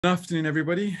Good afternoon,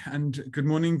 everybody, and good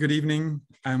morning, good evening.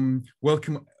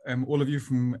 Welcome all of you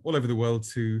from all over the world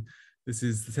to this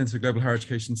is the Centre for Global Higher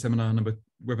Education seminar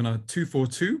webinar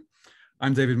 242.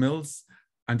 I'm David Mills.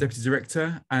 I'm Deputy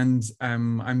Director, and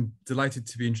I'm delighted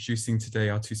to be introducing today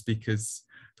our two speakers,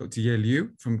 Dr. Ye Liu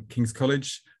from King's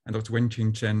College and Dr.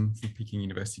 Wenqin Shen from Peking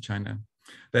University, China.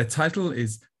 Their title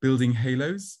is Building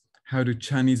Halos: How do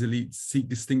Chinese elites seek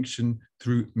distinction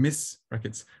through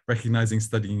recognizing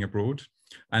studying abroad?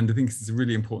 And I think this is a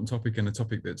really important topic, and a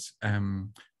topic that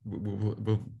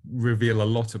will reveal a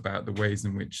lot about the ways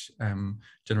in which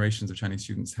generations of Chinese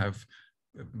students have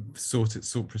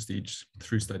sought prestige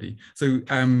through study. So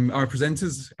our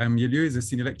presenters, Ye Liu is a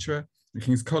senior lecturer at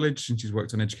King's College, and she's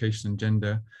worked on education and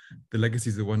gender, the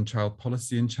legacies of one-child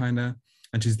policy in China,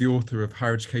 and she's the author of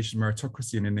Higher Education,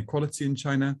 Meritocracy and Inequality in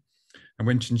China. And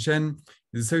Wenqin Shen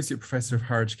is Associate Professor of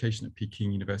Higher Education at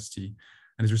Peking University,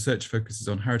 and his research focuses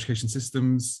on higher education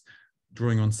systems,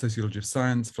 drawing on sociology of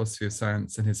science, philosophy of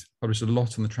science, and has published a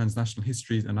lot on the transnational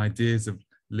histories and ideas of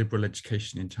liberal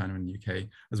education in China and the UK,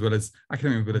 as well as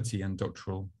academic mobility and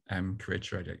doctoral career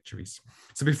trajectories.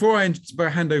 So before I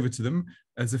hand over to them,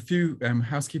 there's a few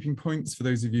housekeeping points for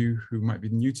those of you who might be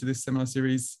new to this seminar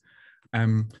series.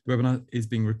 The webinar is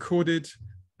being recorded,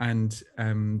 and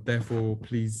therefore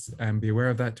please be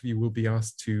aware of that. You will be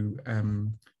asked to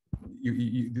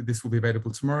this will be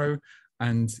available tomorrow,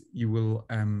 and you will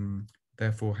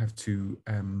therefore have to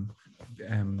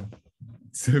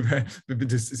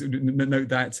just note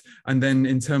that. And then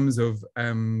in terms of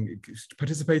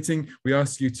participating, we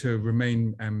ask you to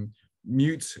remain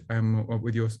mute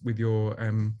with your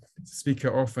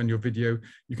speaker off and your video.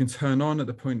 You can turn on at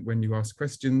the point when you ask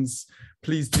questions.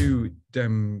 Please do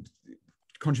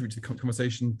contribute to the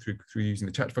conversation through using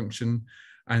the chat function.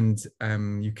 And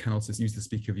you can also use the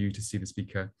speaker view to see the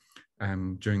speaker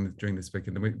during the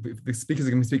speaker. The speakers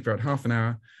are going to speak for about half an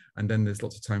hour, and then there's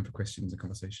lots of time for questions and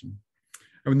conversation.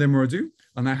 And with no more ado,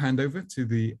 I'll now hand over to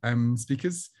the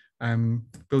speakers.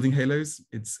 Building Halos,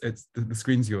 the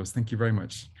screen's yours. Thank you very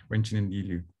much, Wenqin and Ye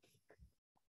Liu.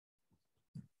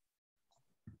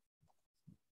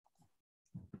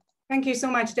 Thank you so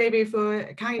much, David,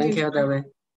 for kind. Thank you, David.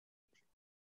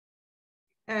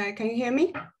 Can you hear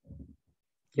me?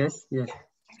 Yes, yes.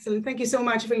 Excellent. Thank you so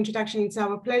much for the introduction. It's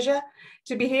our pleasure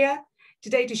to be here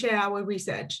today to share our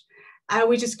research.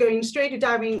 We're just going straight to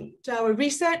dive into our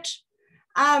research.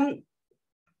 We're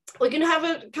going to have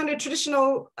a kind of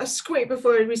traditional script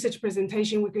before a research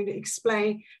presentation. We're going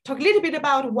to talk a little bit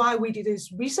about why we did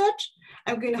this research.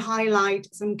 I'm going to highlight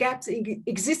some gaps in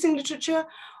existing literature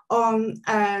on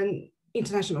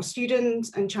international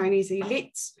students and Chinese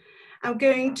elites. I'm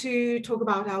going to talk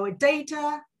about our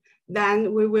data.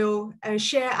 Then we will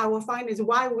share our findings,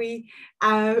 why we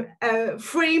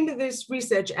frame this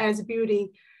research as building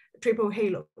triple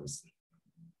halos.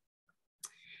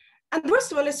 And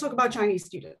first of all, let's talk about Chinese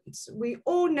students. We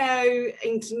all know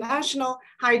international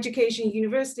higher education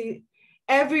university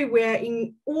everywhere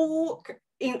in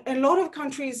a lot of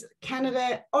countries,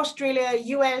 Canada, Australia,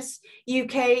 US,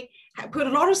 UK, have put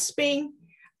a lot of spin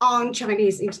on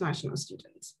Chinese international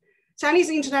students. Chinese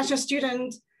international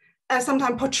students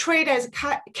sometimes portrayed as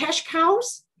cash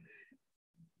cows,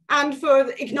 and for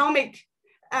the economic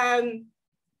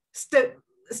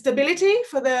stability,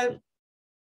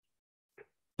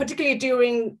 particularly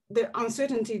during the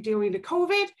uncertainty during the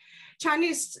COVID,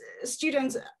 Chinese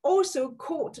students also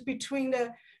caught between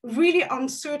the really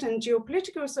uncertain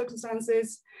geopolitical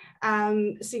circumstances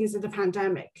since the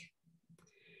pandemic.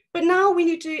 But now we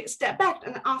need to step back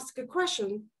and ask a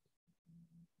question.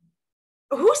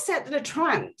 Who set the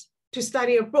trend to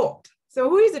study abroad? So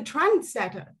who is the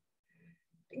trendsetter?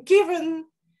 Given,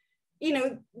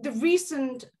 the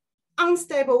recent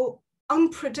unstable,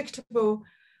 unpredictable,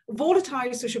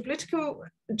 volatile social-political,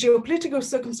 geopolitical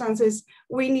circumstances,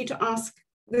 we need to ask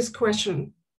this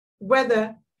question,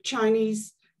 whether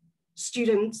Chinese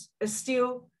students are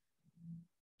still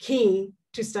keen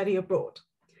to study abroad.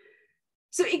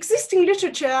 So existing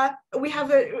literature, we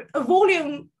have a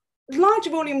large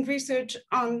volume research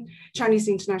on Chinese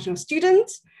international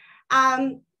students.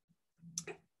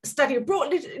 Study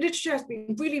abroad literature has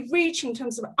been really rich in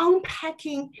terms of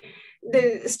unpacking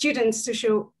the students'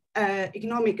 social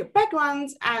economic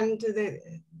backgrounds, and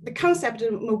the concept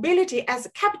of mobility as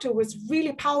a capital was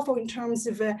really powerful in terms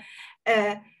of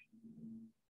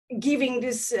giving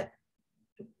this,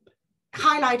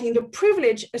 highlighting the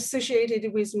privilege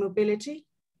associated with mobility.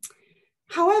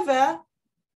 However,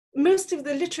 most of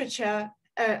the literature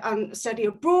on study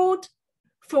abroad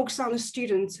focus on the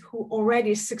students who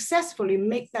already successfully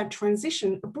make that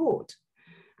transition abroad.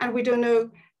 And we don't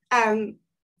know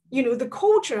the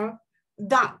culture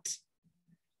that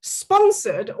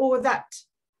sponsored or that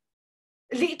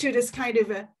lead to this kind of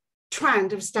a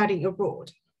trend of studying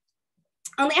abroad.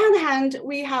 On the other hand,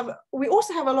 we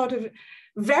also have a lot of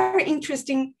very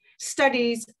interesting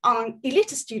studies on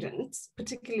elite students,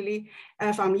 particularly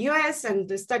from US, and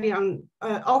the study on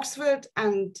Oxford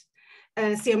and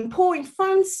St. Paul in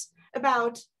France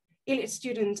about elite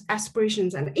students'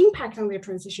 aspirations and impact on their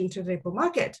transition to the labor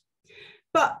market.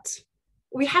 But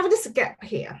we have this gap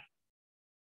here.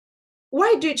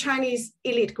 Why do Chinese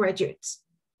elite graduates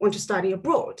want to study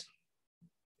abroad?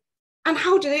 And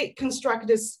how do they construct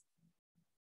this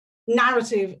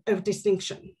narrative of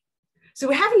distinction? So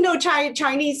we have no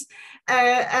Chinese,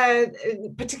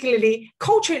 particularly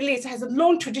cultural elites, has a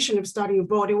long tradition of studying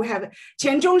abroad. We have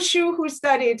Qian Zhongshu, who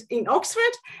studied in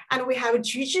Oxford, and we have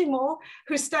Ju Jimo,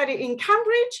 who studied in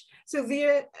Cambridge. So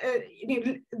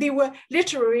they were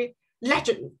literary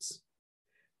legends.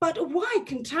 But why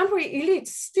contemporary elites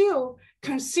still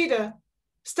consider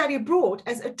study abroad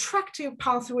as attractive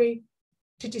pathway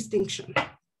to distinction?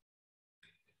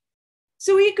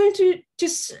 So we're going to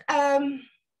just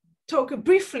talk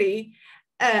briefly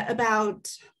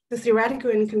about the theoretical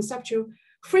and conceptual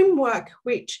framework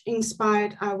which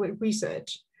inspired our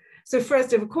research. So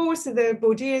first, of course, the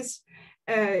Bourdieu's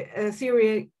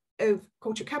theory of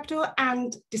cultural capital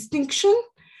and distinction.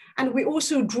 And we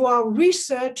also draw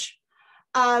research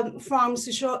from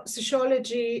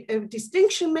sociology of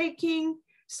distinction making,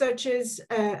 such as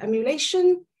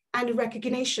emulation and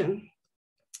recognition,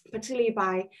 particularly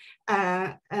by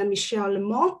Michel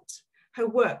Lemont, her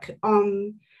work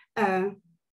on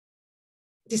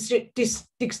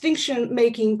distinction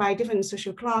making by different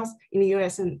social class in the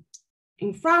US and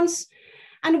in France.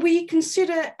 And we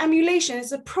consider emulation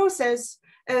as a process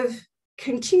of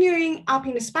continuing up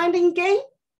in the expanding game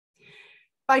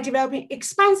by developing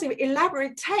expansive,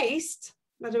 elaborate taste,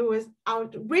 in other words,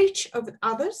 outreach of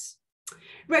others.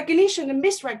 Recognition and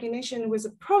misrecognition was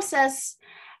a process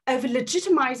of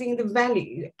legitimizing the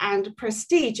value and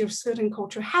prestige of certain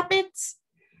cultural habits,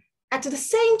 at the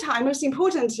same time, most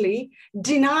importantly,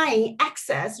 denying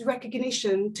access,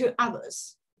 recognition to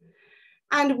others.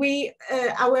 And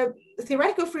our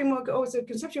theoretical framework, also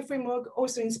conceptual framework,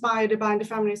 also inspired by the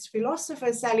feminist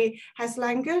philosopher Sally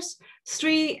Haslanger's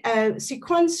three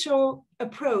sequential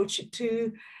approach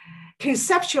to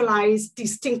conceptualize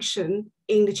distinction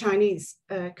in the Chinese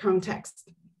context.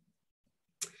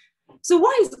 So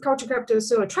why is the cultural capital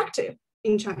so attractive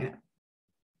in China?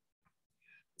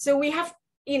 So we have,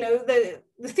 the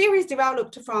theories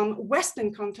developed from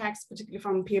Western contexts, particularly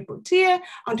from Pierre Bourdieu,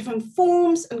 on different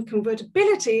forms and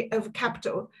convertibility of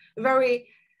capital, very,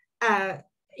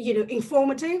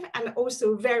 informative and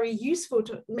also very useful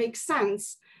to make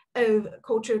sense of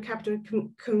cultural capital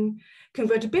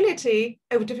convertibility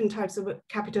of different types of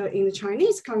capital in the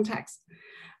Chinese context.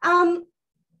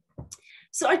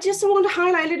 So I just want to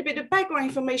highlight a little bit of background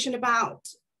information about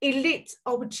elite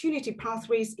opportunity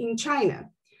pathways in China.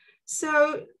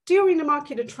 So during the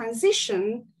market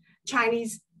transition,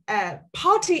 Chinese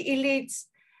party elites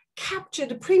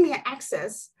captured premier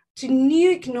access to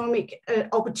new economic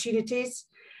opportunities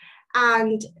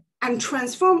and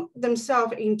transformed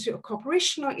themselves into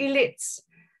corporational elites.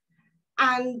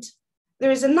 And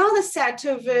there is another set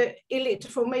of elite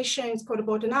formations called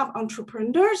bottom-up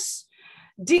entrepreneurs,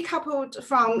 decoupled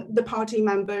from the party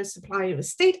members' supply of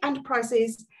state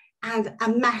enterprises and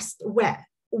amassed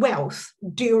wealth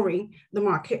during the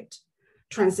market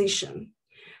transition.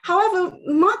 However,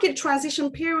 market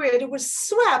transition period was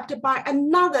swept by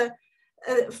another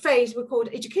phase we called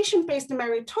education-based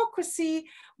meritocracy,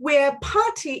 where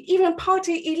even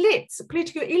party elites,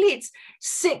 political elites,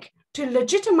 seek to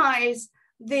legitimize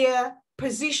their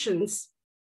positions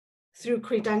through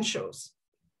credentials,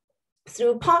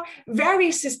 through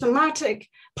very systematic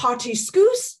party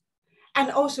schools, and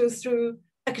also through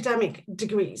academic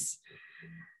degrees.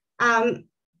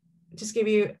 Just give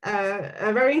you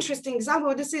a very interesting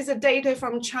example. This is a data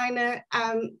from China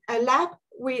lab,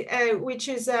 which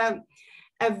is a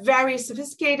very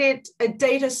sophisticated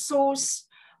data source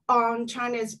on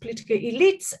China's political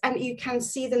elites. And you can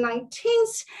see the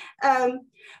 19th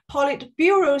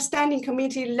Politburo Standing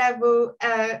Committee level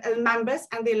members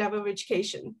and their level of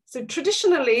education. So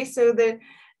traditionally, the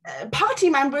party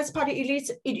members, party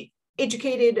elites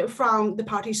educated from the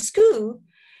party school,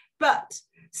 but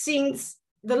since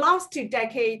the last 2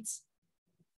 decades,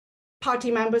 party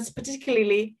members,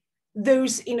 particularly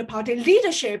those in the party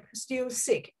leadership, still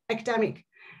seek academic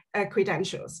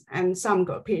credentials, and some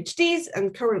got PhDs,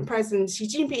 and current President Xi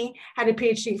Jinping had a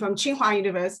PhD from Tsinghua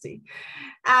University.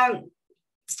 And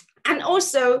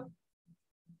also,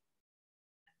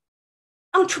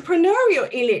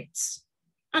 entrepreneurial elites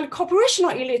and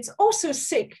corporational elites also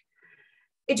seek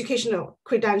educational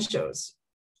credentials.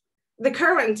 The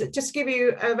current, just give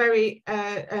you a very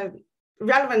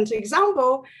relevant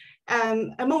example,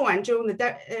 Meng Wanzhou,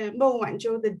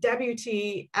 the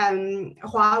deputy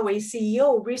Huawei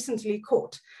CEO, recently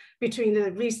caught between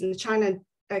the recent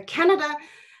China-Canada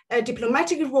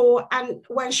diplomatic war, and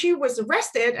when she was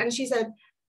arrested, and she said,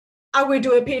 "I will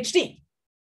do a PhD."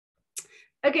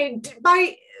 Okay,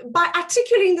 by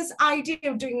articulating this idea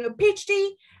of doing a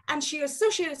PhD, and she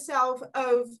associated herself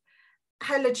of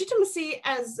her legitimacy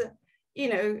as, you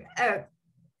know,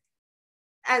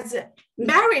 as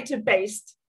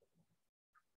merit-based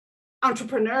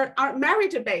entrepreneur,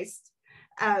 merit-based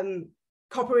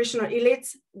corporational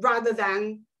elites, rather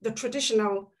than the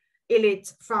traditional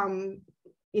elite from,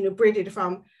 you know, bred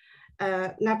from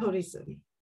nepotism.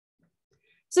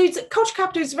 So it's, culture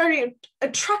capital is very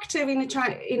attractive in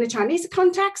the Chinese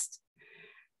context,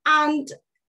 and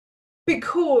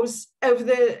because of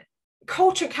the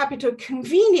culture capital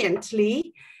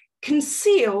conveniently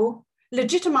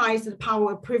legitimize the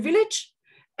power privilege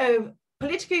of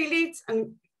political elites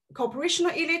and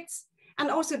corporational elites,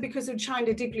 and also because of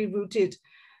China's deeply rooted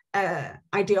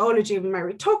ideology of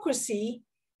meritocracy,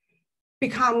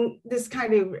 become this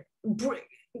kind of,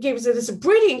 gives it this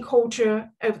brilliant culture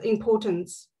of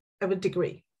importance of a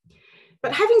degree.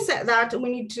 But having said that,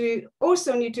 we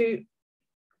also need to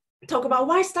talk about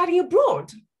why studying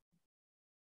abroad.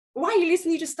 Why elites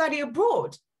need to study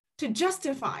abroad to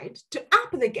justify it, to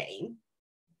up the game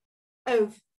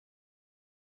of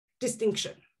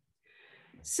distinction.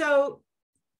 So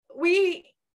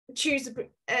we choose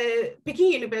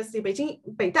Peking University,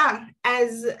 Beidang,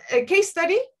 as a case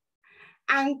study,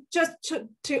 and just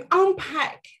to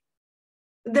unpack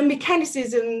the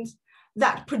mechanisms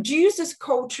that produce this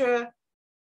culture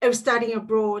of studying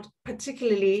abroad,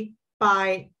 particularly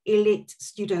by elite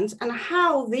students, and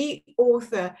how they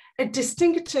author a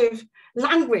distinctive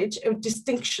language of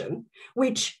distinction,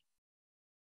 which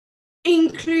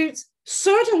includes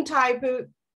certain type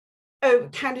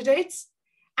of candidates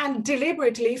and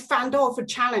deliberately fend off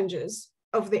challenges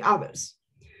of the others.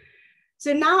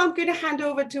 So now I'm going to hand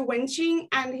over to Wenqin,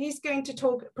 and he's going to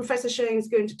talk, Professor Shen is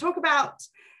going to talk about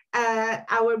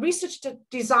our research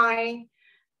design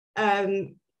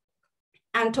and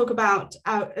talk about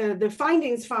the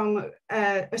findings from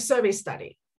a survey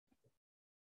study.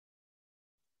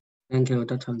 Thank you,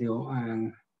 Dr. Liu.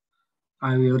 And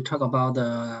I will talk about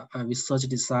the research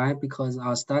design, because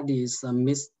our study is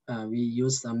we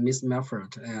use a mixed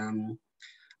method, and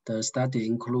the study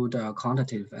include a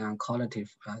quantitative and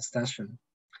qualitative session.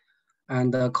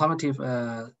 And the qualitative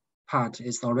part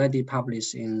is already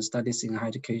published in Studies in Higher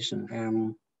Education,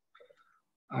 and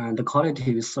the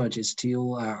qualitative research is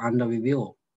still under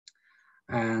review.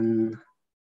 And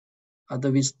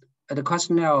the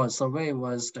questionnaire survey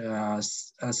was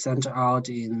sent out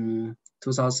in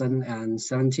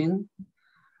 2017.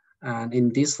 And in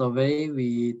this survey,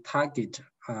 we target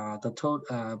the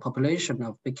total population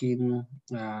of Peking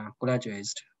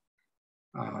graduates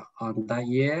on that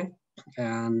year.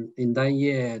 And in that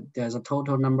year, there's a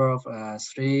total number of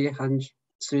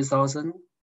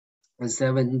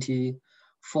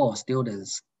 3,074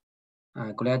 students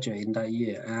graduate in that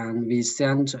year. And we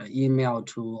sent an email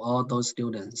to all those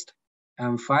students.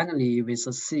 And finally, we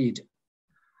succeed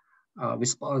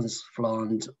response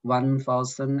from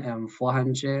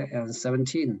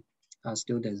 1,417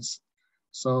 students.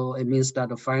 So it means that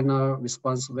the final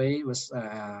response rate was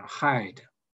high.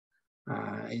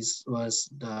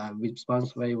 The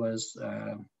response rate was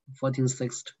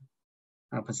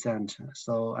 14.6%.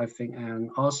 So I think,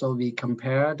 and also we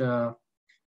compare the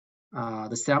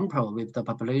sample with the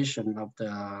population of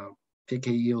the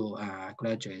PKU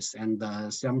graduates, and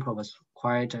the sample was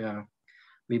quite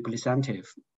representative.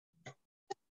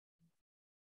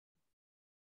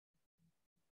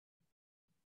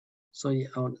 So,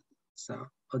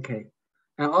 okay.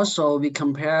 And also we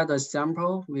compare the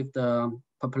sample with the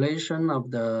population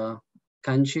of the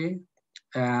country.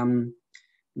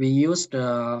 We used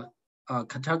the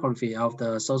category of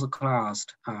the social class,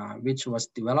 which was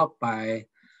developed by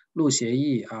Lu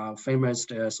Xieyi, a famous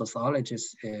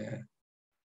sociologist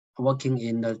working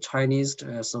in the Chinese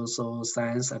Social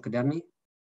Science Academy.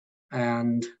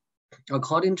 And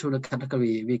according to the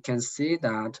category, we can see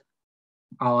that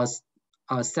our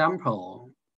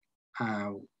sample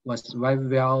was very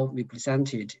well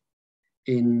represented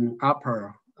in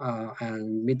upper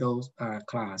and middle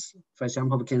class. For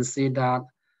example, we can see that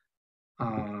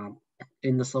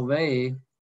in the survey,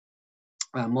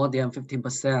 more than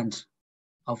 15%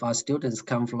 of our students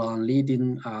come from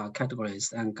leading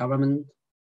categories and government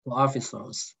to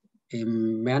officers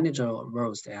in managerial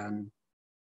roles, and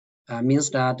means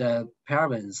that the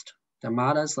parents, the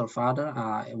mothers or father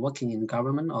are working in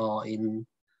government or in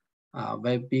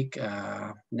very big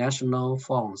national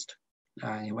firms,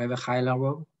 in very high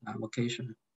level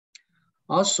vocation.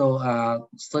 Also,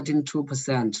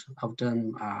 32% of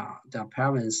them, their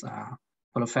parents are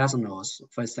professionals.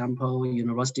 For example,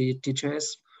 university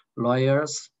teachers,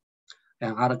 lawyers,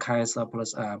 and other kinds of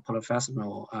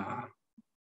professional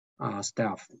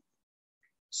staff.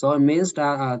 So it means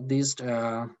that these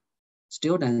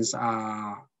students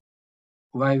are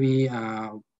very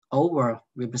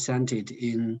overrepresented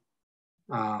in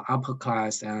upper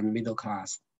class and middle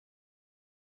class.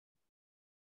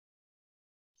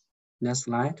 Next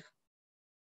slide.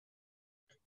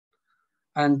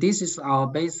 And this is our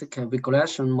basic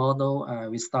regression model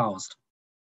results.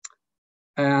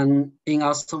 And in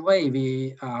our survey,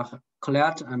 we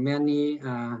collect many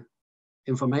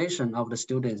information of the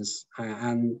students,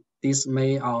 and this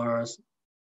made our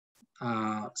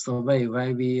survey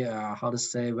very,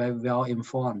 very well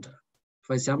informed.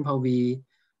 For example, we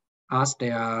asked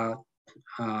their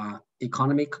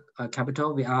economic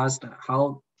capital. We asked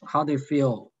how they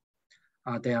feel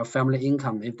their family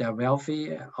income, if they're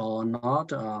wealthy or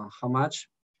not, how much.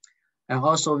 And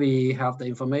also we have the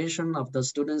information of the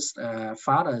students'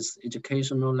 fathers'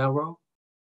 educational level,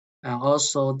 and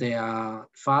also their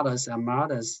fathers and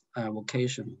mothers'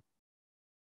 vocation.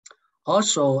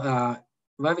 Also,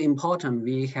 very important,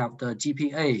 we have the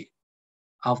GPA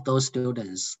of those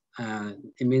students.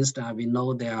 It means that we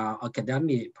know their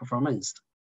academic performance.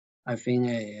 I think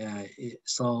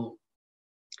so.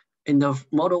 In the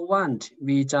model 1,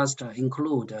 we just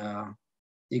include the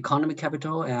economic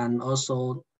capital and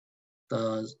also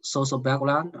the social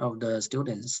background of the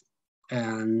students,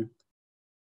 and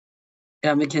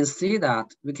we can see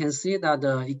that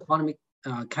the economic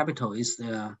capital is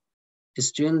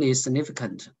extremely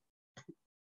significant,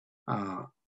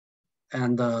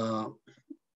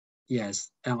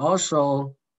 yes, and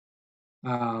also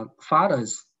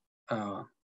fathers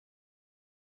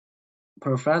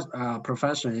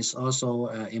profession is also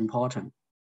important.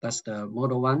 That's the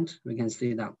model 1. We can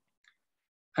see that.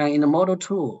 And in the model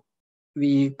 2,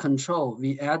 we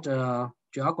add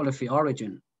geography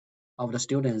origin of the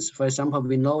students. For example,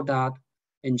 we know that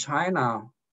in China,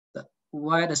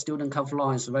 where the student come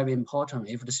from is very important.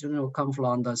 If the student will come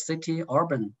from the city,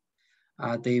 urban,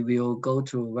 they will go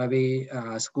to very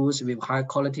schools with high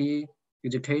quality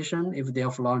education. If they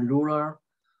are from rural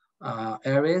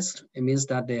areas, it means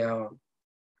that they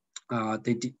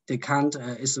can't.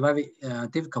 It's very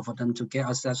difficult for them to get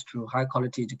access to high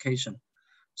quality education.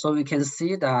 So we can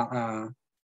see that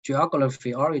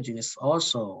geography origin is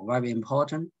also very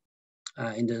important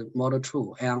in the model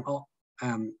 2, and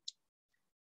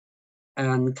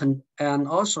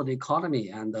also the economy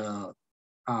and the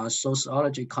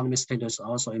sociology economic status are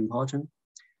also important.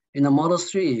 In the model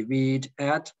 3, we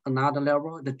add another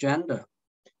level, the gender.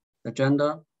 The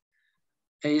gender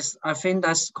is, I think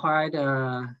that's quite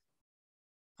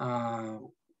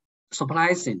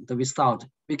surprising, the result.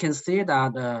 We can see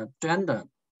that gender,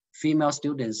 female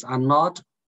students are not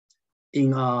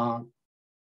in a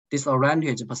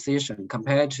disadvantaged position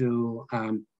compared to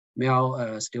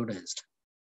male students.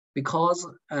 Because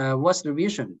what's the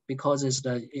reason? Because it's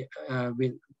the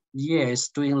years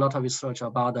doing a lot of research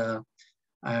about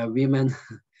women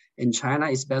in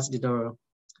China, especially the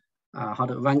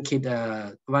one kid,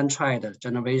 one child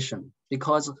generation.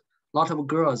 Because a lot of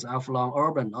girls are from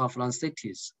urban or from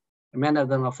cities. Many of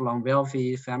them are from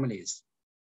wealthy families.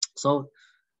 So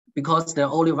because there's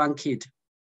only one kid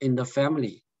in the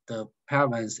family, the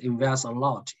parents invest a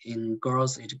lot in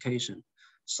girls' education.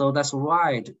 So that's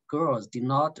why the girls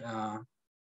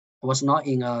was not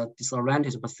in a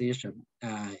disadvantaged position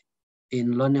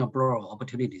in learning abroad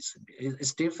opportunities.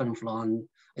 It's different from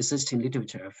existing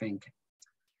literature, I think.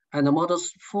 And the model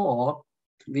 4,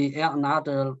 we add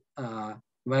another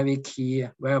very key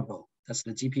variable, that's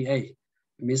the GPA. It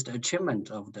means the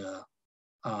achievement of the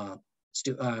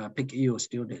Peking U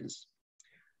students.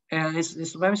 And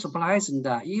it's very surprising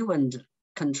that even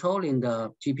controlling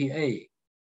the GPA,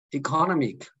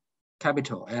 economic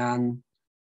capital, and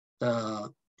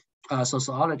the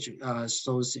sociology,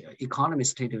 socio-economic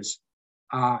status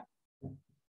are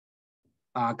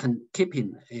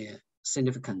keeping a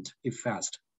significant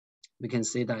effect. We can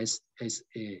say that is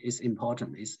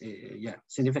important,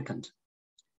 significant.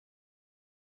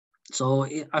 So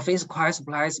I think it's quite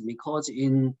surprising because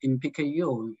in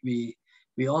PKU, we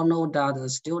all know that the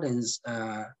students,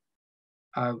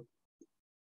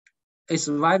 it's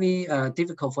very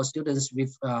difficult for students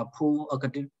with poor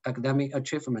academic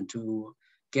achievement to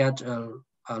get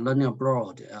learning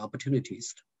abroad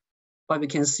opportunities. But we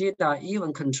can see that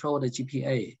even control the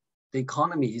GPA, the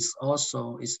economy is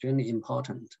also extremely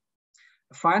important.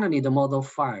 Finally, the model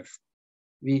 5,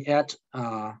 we add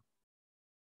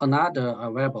another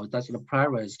variable, that's the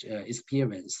prior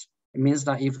experience. It means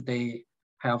that if they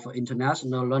have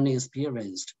international learning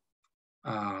experience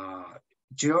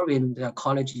during their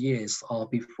college years or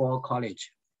before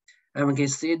college, and we can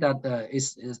see that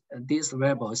this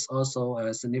variable is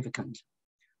also significant.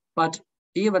 But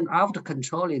even after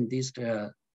controlling these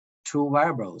two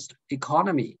variables,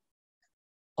 economy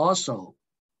also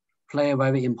play a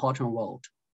very important role.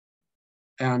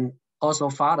 And also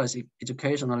father's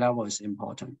educational level is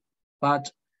important.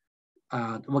 But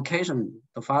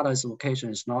the father's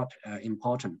vocation is not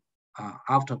important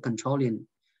after controlling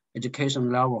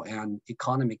education level and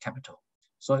economic capital.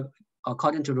 So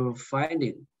according to the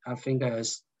finding, I think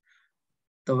there's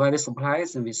the very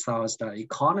surprising results that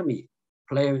economy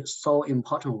play so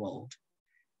important role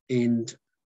in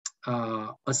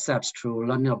access to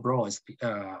learning abroad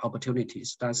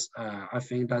opportunities. That's I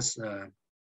think that's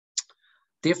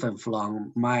different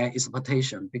from my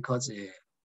expectation, because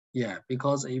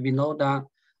because we know that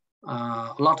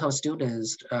a lot of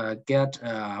students get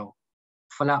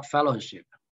fellowship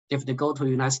if they go to the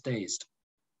United States.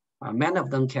 Many of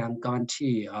them can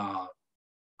guarantee a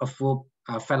full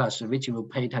fellowship, which will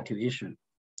pay their tuition.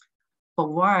 But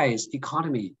why is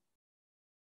economy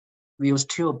will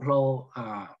still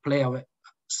play a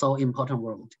so important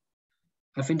role?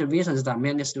 I think the reason is that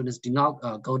many students do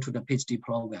not go to the PhD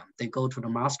program. They go to the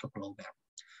master program.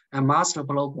 And master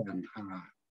program,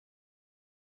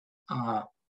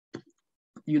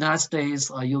 United States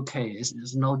or UK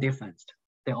is no different.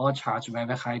 They all charge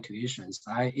very high tuitions.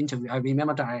 I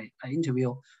remember that I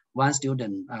interviewed one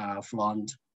student from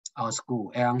our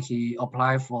school, and he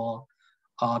applied for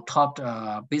a top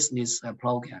business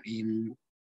program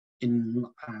in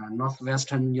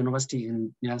Northwestern University in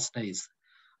the United States.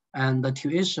 And the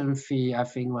tuition fee, I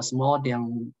think, was more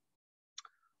than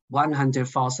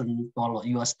 $100,000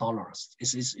 US dollars.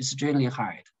 It's extremely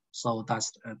high. So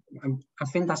that's, I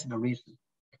think that's the reason.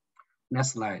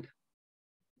 Next slide.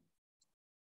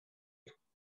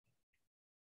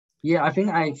 Yeah, I think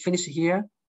I finished here.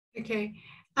 Okay.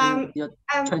 Your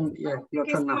turn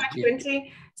now. Yeah.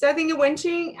 So I think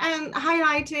Wenqin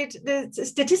highlighted the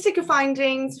statistical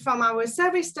findings from our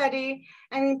survey study,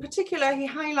 and in particular, he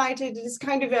highlighted this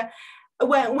kind of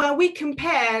when we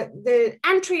compare the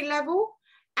entry level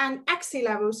and exit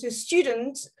level, so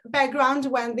students' background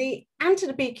when they enter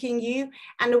the Peking U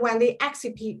and when they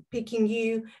exit Peking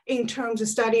U in terms of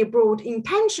study abroad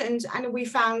intentions, and we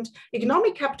found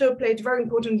economic capital played a very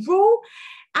important role,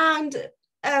 and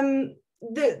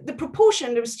the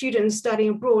proportion of students studying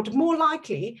abroad more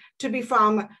likely to be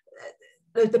from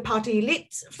the party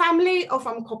elite family or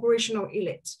from corporational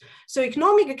elite. So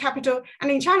economic capital, and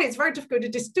in China it's very difficult to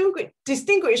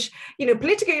distinguish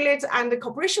political elites and the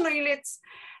corporational elites.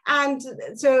 And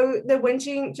so the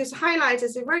Wenqin just highlights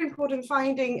as a very important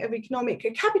finding of economic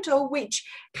capital, which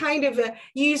kind of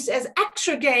used as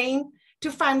extra gain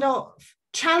to find out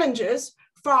challenges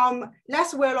from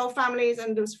less well-off families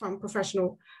and those from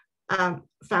professional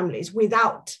families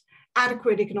without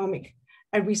adequate economic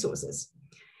resources.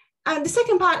 And the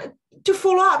second part, to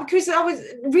follow up, because our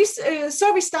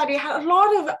survey study had a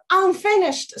lot of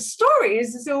unfinished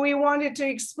stories, so we wanted to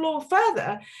explore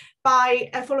further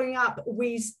by following up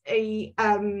with a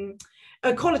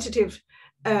qualitative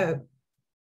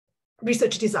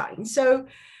research design. So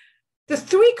the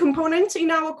three components in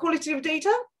our qualitative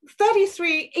data: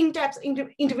 33 in-depth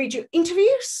individual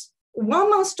interviews, 1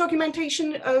 month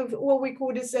documentation of what we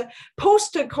call this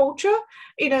poster culture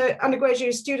in an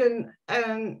undergraduate student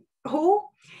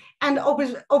hall, and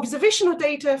observational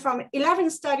data from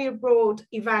 11 study abroad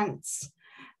events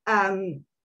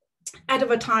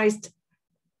advertised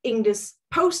in this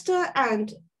poster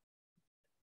and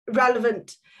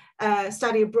relevant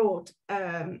study abroad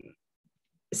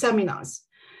seminars.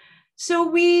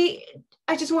 So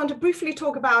I just want to briefly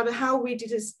talk about how we did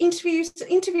this interviews.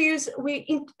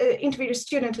 We interviewed a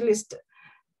student list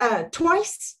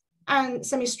twice, and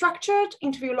semi-structured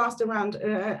interview lasts around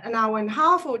an hour and a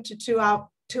half or to 2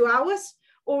 hours,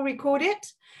 all recorded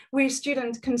with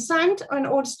student consent and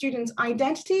all students'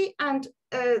 identity, and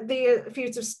their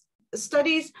fields of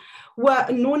studies were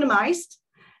anonymized.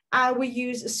 We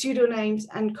use pseudonyms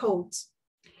and codes.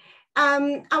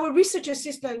 Our research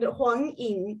assistant,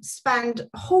 Wenqin, spent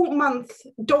a whole month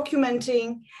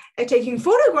documenting, taking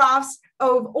photographs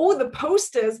of all the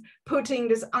posters put in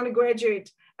this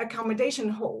undergraduate accommodation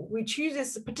hall. We choose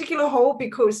this particular hall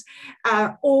because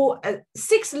all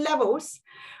 6 levels,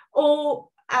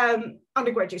 all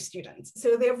undergraduate students.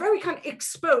 So they're very kind of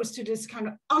exposed to this kind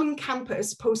of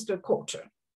on-campus poster culture.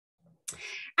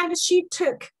 And she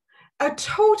took a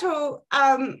total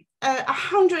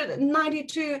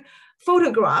 192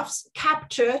 photographs,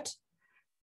 captured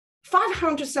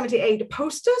 578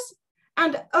 posters,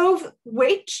 and of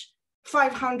which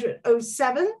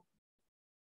 507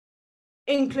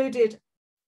 included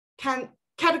can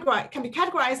be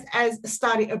categorized as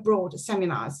study abroad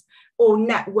seminars or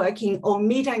networking or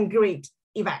meet and greet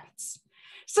events.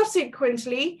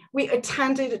 Subsequently, we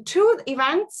attended 2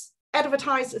 events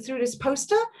advertised through this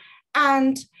poster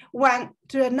and went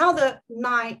to another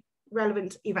 9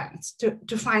 relevant events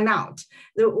to find out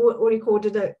what we call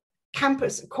the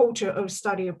campus culture of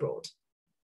study abroad.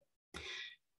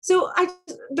 So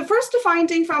the first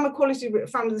finding from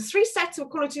the 3 sets of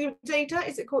qualitative data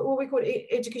is what we call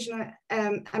educational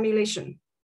emulation.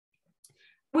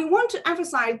 We want to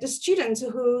emphasize the students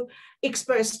who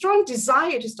express strong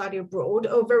desire to study abroad,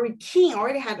 or very keen,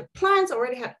 already had plans,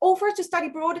 already had offers to study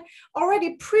abroad,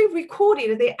 already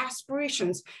pre-recorded their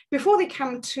aspirations before they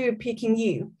come to Peking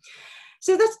U.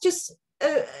 So that's just,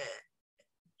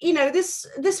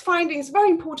 this finding is very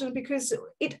important because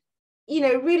it,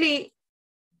 really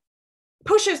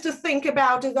pushes to think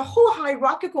about the whole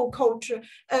hierarchical culture,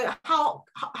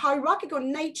 hierarchical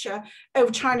nature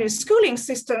of China's schooling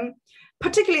system,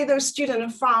 particularly those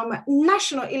students from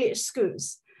national elite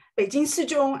schools, Beijing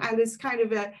Sizhong, and this kind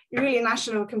of a really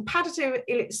national competitive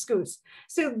elite schools.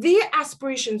 So their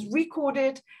aspirations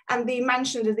recorded, and they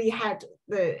mentioned that they had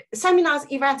the seminars,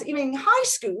 events, even in high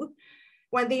school,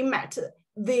 when they met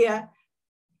their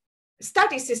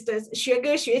study sisters, 学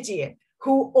哥学姐,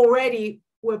 who already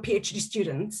were PhD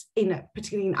students,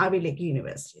 particularly in Ivy League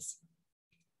universities.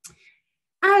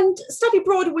 And study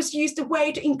abroad was used a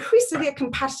way to increase their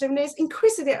competitiveness,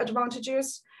 increase their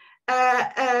advantages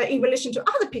in relation to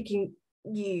other Peking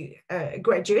U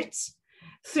graduates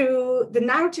through the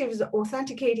narratives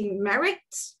authenticating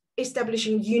merits,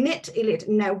 establishing unit elite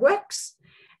networks,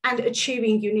 and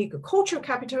achieving unique cultural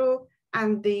capital,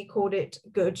 and they called it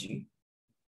Geju.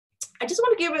 I just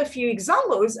want to give a few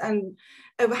examples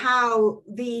of how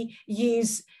they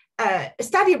use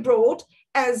study abroad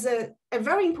as a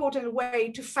very important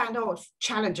way to find out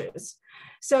challenges.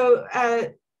 So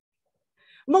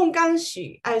Menggang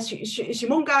Xu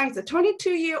Menggang is a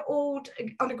 22-year-old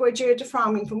undergraduate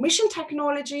from information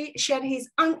technology, shared his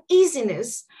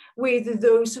uneasiness with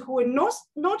those who were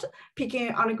not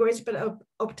Peking undergraduates, but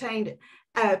obtained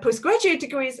postgraduate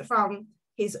degrees from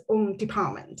his own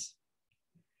department.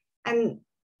 And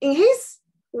in his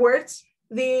words,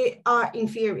 they are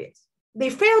inferiors. They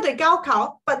failed the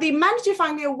Gaokao, but they managed to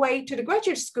find their way to the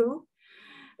graduate school,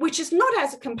 which is not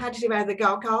as competitive as the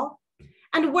Gaokao,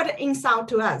 and what an insult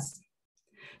to us.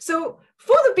 So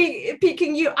for the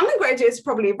Peking U undergraduates,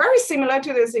 probably very similar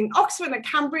to this in Oxford and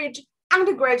Cambridge,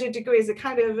 undergraduate degrees are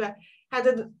kind of,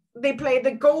 they play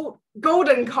the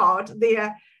golden card,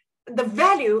 the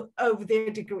value of their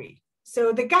degree.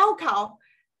 So the Gaokao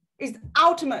is the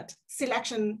ultimate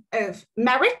selection of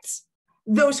merits.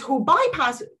 Those who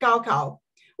bypass Gaokao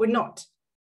were not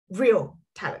real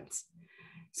talents.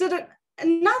 So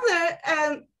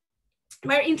another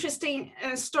very interesting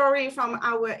story from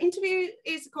our interview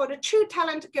is called "A True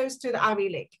Talent Goes to the Ivy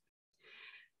League."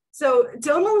 So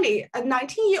Zhou Mengli, a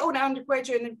 19-year-old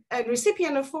undergraduate and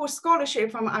recipient of full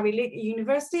scholarship from Ivy League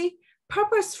University,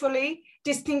 purposefully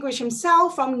distinguished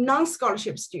himself from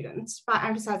non-scholarship students by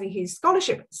emphasizing his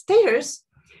scholarship status.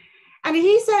 And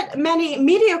he said many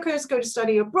mediocres go to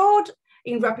study abroad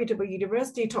in reputable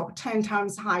university, top 10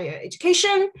 times higher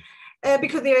education,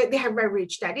 because they have very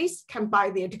rich daddies, can buy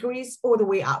their degrees all the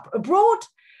way up abroad.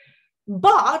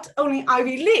 But only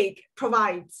Ivy League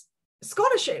provides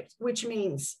scholarships, which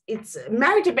means it's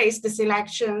merit-based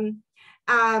selection.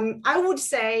 I would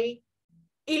say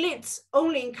elites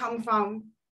only come from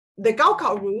the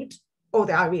Gaokao route or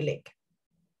the Ivy League.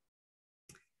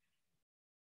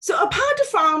 So apart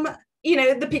from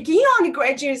the Peking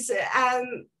undergraduates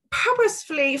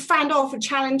purposefully fend off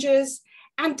challenges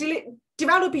and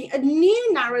developing a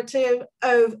new narrative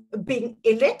of being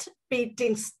elite, being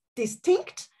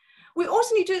distinct, we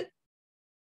also need to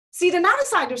see the other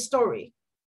side of the story.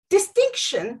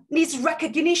 Distinction needs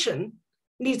recognition,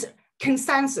 needs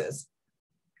consensus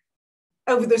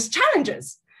over those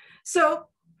challenges. So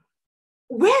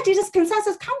where did this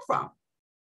consensus come from?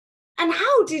 And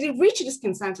how did it reach this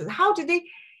consensus? How did they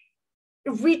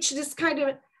reach this kind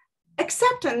of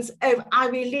acceptance of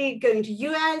Ivy League going to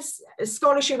US, a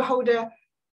scholarship holder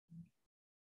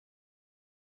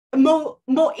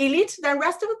more elite than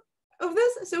rest of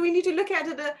this. So we need to look at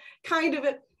the kind of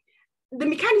the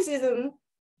mechanism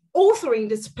authoring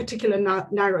this particular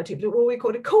narrative, what we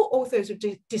call the co-authors of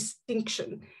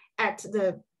distinction at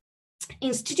the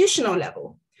institutional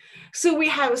level. So we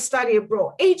have study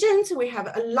abroad agents, we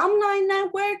have alumni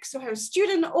networks, we have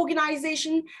student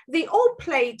organization. They all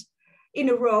played in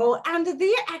a role, and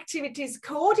their activities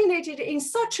coordinated in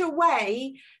such a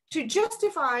way to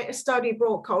justify a study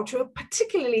abroad culture,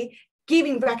 particularly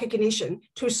giving recognition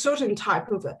to a certain type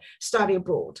of study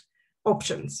abroad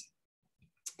options.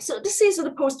 So this is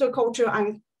the poster culture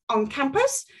on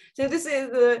campus. So this is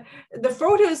the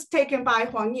photos taken by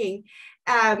Huang Ying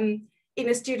in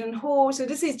a student hall. So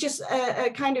this is just a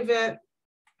kind of a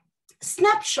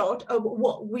snapshot of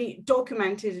what we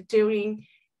documented during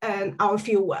our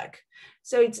field work.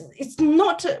 So it's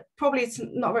not, probably it's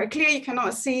not very clear. You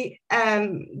cannot see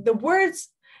the words.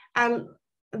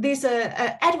 These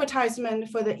are advertisement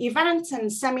for the events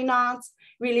and seminars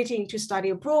relating to study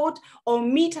abroad, or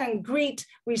meet and greet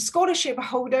with scholarship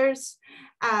holders,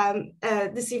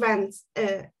 this event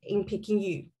in Peking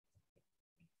U.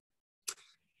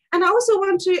 And I also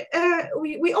want to,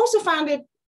 we also found that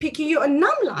Peking U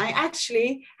alumni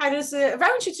actually had this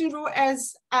very interesting role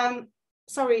as,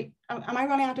 sorry, am I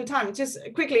running out of time? Just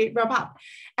quickly wrap up.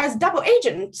 As double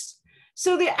agents.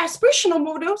 So the aspirational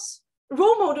models,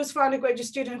 role models for undergraduate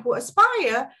students who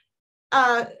aspire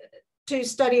to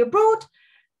study abroad.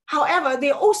 However,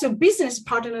 they're also business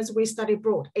partners with study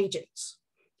abroad agents.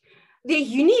 Their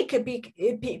unique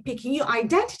Peking U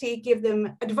identity give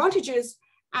them advantages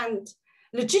and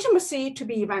legitimacy to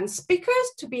be event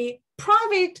speakers, to be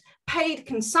private paid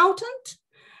consultant,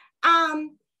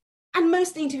 and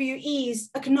most interviewees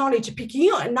acknowledge Peking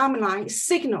U alumni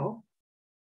signal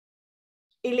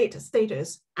elite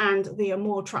status, and they are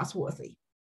more trustworthy.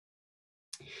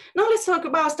 Now let's talk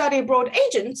about study abroad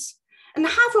agents. And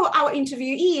half of our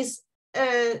interviewees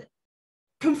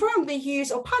confirm they use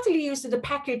or partly use the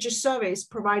package service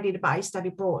provided by study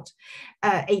abroad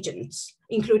agents,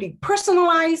 including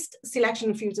personalized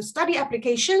selection of fields of study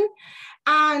application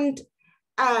and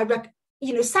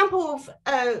sample of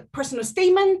personal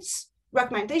statements,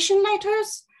 recommendation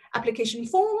letters, application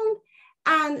form,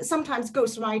 and sometimes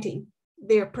ghostwriting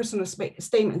their personal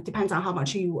statement. Depends on how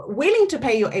much you are willing to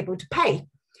pay, you're able to pay.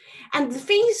 And the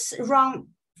fees run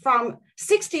from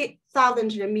 60,000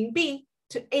 RMB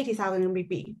to 80,000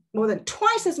 RMB, more than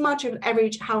twice as much of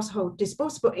average household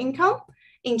disposable income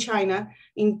in China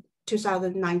in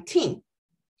 2019.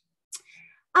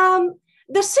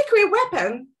 The secret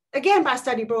weapon, again by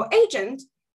study abroad agent,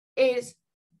 is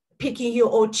Peking U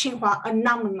or Tsinghua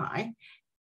alumni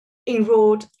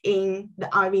enrolled in the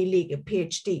Ivy League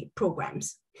PhD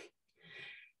programs.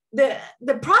 The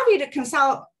private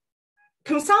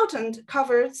consultant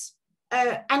covers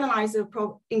analyze the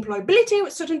employability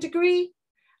with a certain degree,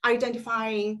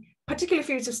 identifying particular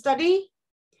fields of study,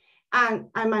 and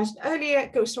I mentioned earlier,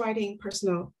 ghostwriting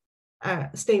personal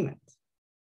statements.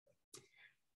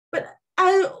 But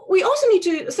we also need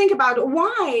to think about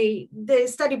why the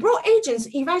study abroad agents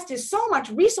invested so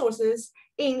much resources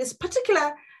in this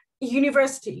particular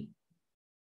university.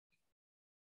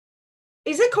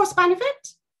 Is it cost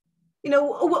benefit?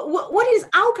 What is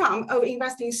outcome of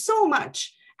investing so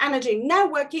much energy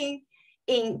networking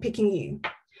in Peking U?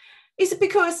 Is it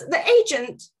because the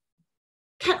agent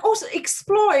can also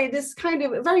exploit this kind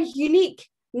of very unique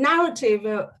narrative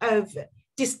of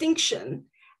distinction,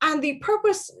 and the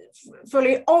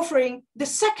purposefully offering the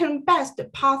second best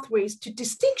pathways to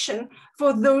distinction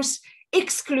for those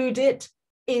excluded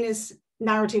in its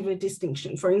narrative of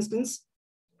distinction. For instance,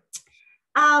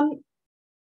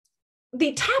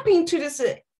 they tap into this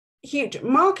huge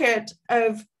market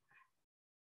of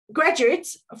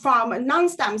graduates from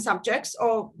non-STEM subjects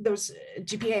or those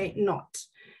GPA not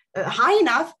high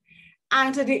enough,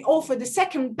 and they offer the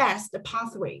second best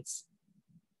pathways.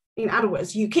 In other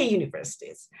words, UK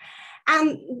universities.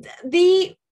 And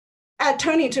they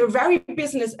turn into a very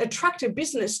attractive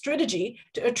business strategy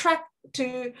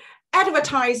to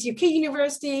advertise UK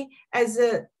university as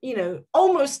a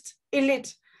almost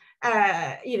elite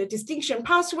distinction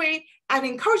pathway, and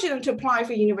encourage them to apply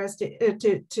for university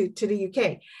to the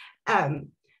UK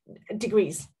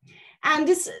degrees. And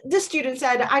this student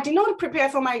said, I did not prepare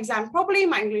for my exam properly.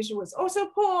 My English was also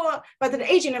poor, but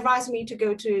the agent advised me to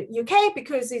go to UK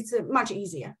because it's much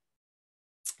easier.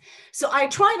 So I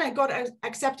tried, I got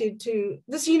accepted to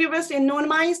this university,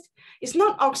 anonymized. It's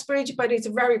not Oxbridge, but it's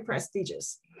very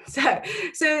prestigious. So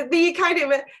the kind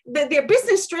of their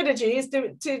business strategy is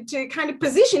to kind of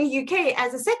position UK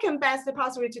as a second best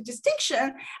pathway to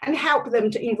distinction and help them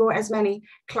to enroll as many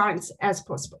clients as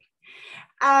possible.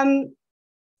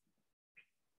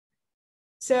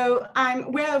 So I'm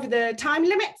aware of the time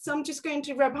limit, so I'm just going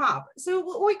to wrap up. So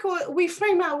what we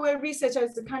frame our research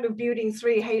as the kind of building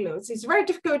three halos. It's very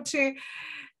difficult to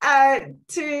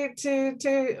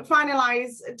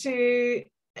finalize, to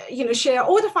share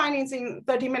all the findings in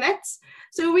 30 minutes.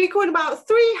 So we call it about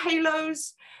three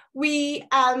halos.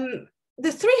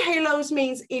 The three halos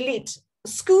means elite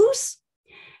schools,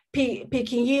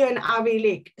 Peking U and Ivy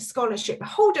League scholarship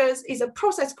holders is a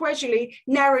process gradually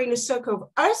narrowing the circle of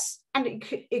us and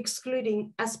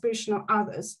excluding aspirational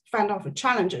others, fend off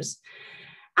challenges.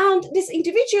 And this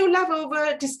individual level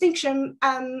of distinction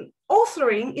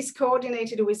authoring is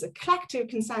coordinated with a collective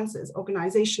consensus,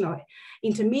 organizational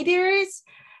intermediaries,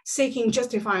 seeking,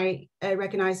 justify,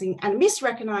 recognizing and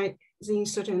misrecognizing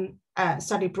certain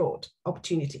study abroad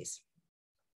opportunities.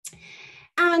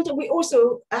 And we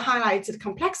also highlight the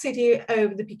complexity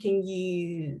of the Peking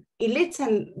U elites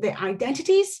and their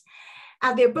identities.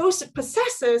 They're both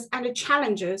possessors and the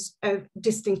challengers of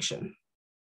distinction.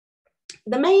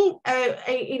 The main,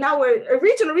 in our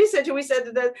original research, we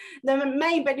said that the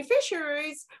main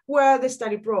beneficiaries were the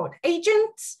study abroad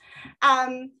agents,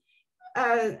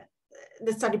 the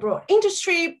study abroad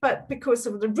industry, but because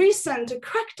of the recent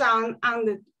crackdown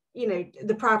and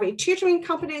the private tutoring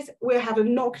companies will have a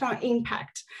knock-on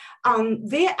impact on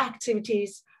their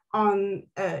activities on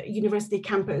university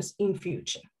campus in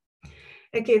future.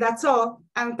 Okay, that's all.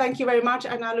 And thank you very much.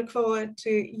 And I look forward to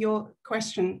your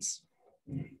questions.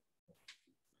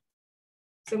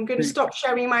 So I'm going to stop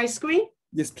sharing my screen.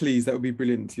 Yes, please. That would be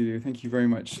brilliant to do. Thank you very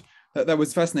much. That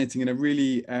was fascinating and a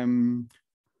really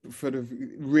sort of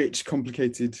rich,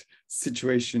 complicated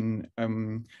situation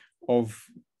of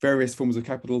various forms of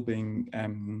capital being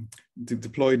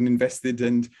deployed and invested.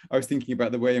 And I was thinking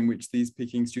about the way in which these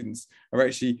Peking students are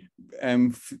actually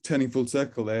turning full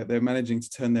circle. They're managing to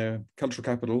turn their cultural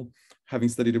capital, having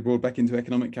studied abroad, back into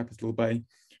economic capital by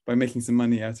making some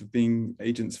money out of being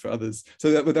agents for others.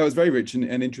 So that was very rich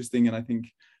and interesting. And I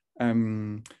think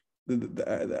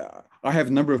I have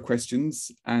a number of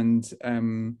questions, and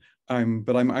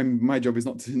but my job is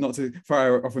not to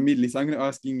fire off immediately. So I'm going to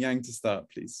ask Yin Yang to start,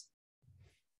 please.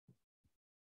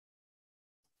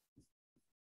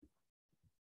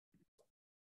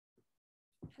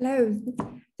 Hello,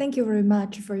 thank you very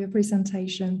much for your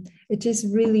presentation. It is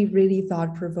really, really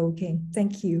thought-provoking.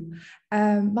 Thank you.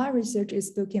 My research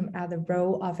is looking at the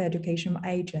role of education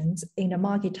agents in the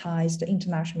marketized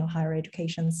international higher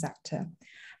education sector.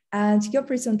 And your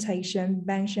presentation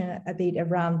mentioned a bit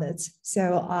around it.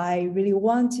 So I really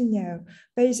want to know,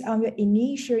 based on your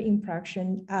initial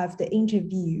impression of the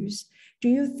interviews, do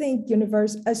you think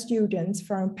students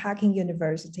from Peking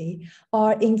University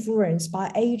are influenced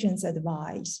by agents'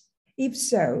 advice? If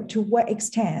so, to what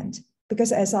extent?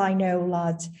 Because as I know, a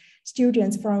lot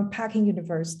students from Peking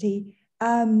University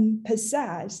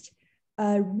possessed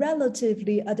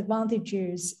relatively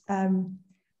advantageous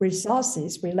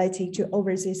resources related to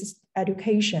overseas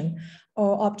education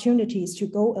or opportunities to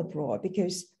go abroad,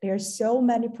 because there are so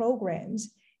many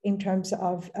programs in terms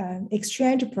of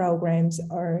exchange programs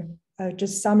or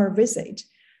just summer visit.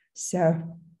 So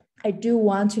I do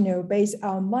want to know, based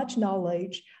on much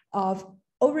knowledge of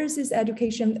overseas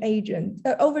education,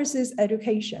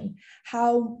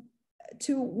 how,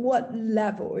 to what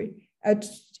level,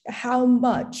 how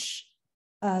much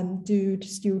do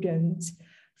students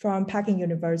from Peking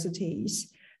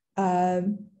universities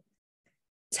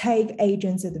take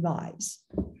agents' advice?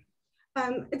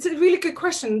 It's a really good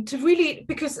question to really,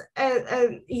 because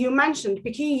you mentioned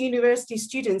Peking University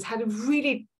students had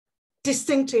really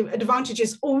distinctive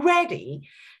advantages already.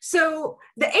 So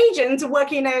the agents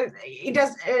working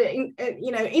in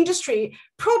industry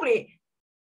probably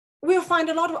will find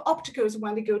a lot of obstacles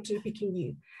when they go to Peking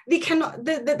U. They cannot,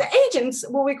 the agents,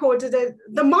 what we call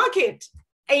the market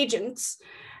agents,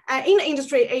 in the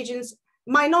industry agents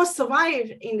might not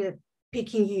survive in the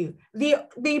Peking U. They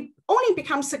only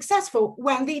become successful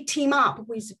when they team up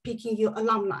with Peking U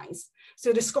alumni,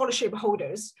 so the scholarship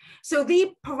holders. So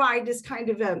they provide this kind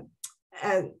of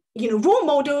role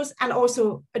models and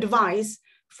also advice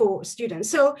for students.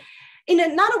 So in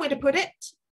another way to put it,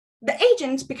 the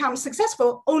agents become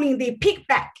successful only they pick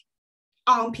back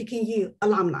on Peking U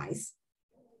alumni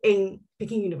in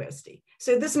Peking University.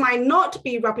 So this might not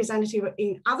be representative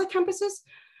in other campuses,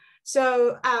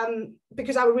 So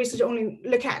because our research only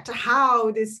look at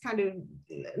how this kind of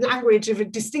language of a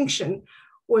distinction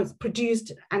was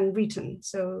produced and written.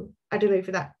 So I don't know if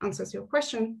that answers your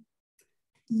question.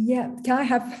 Yeah, can I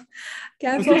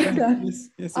follow up?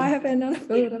 Yes, I have another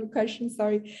follow-up question,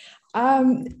 sorry.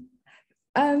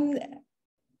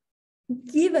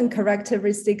 Given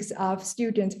characteristics of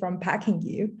students from Peking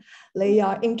U, they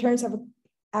are, in terms of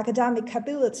academic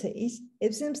abilities,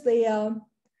 it seems they are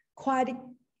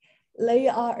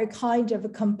a kind of a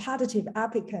competitive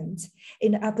applicant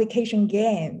in application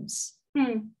games.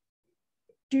 Do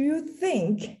you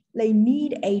think they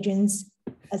need agents'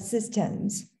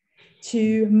 assistance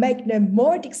to make them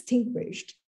more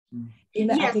distinguished in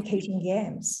the application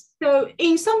games? So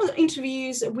in some of the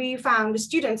interviews, we found the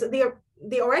students,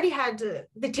 they already had,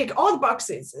 they tick all the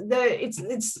boxes. They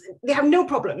have no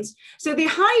problems. So they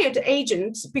hired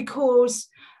agents because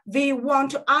they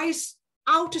want to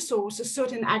outsource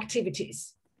certain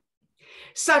activities,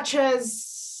 such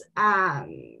as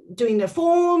doing the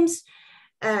forms,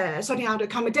 sorting out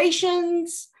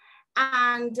accommodations,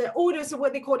 and orders of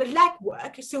what they call the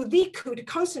legwork, so they could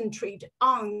concentrate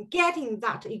on getting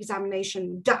that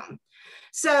examination done.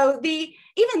 So they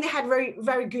had very,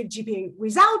 very good GPA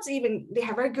results, even they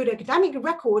have very good academic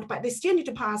record, but they still need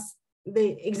to pass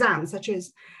the exams, such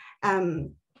as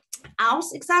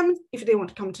IELTS exams if they want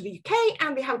to come to the UK,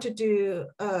 and they have to do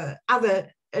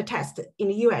other tests in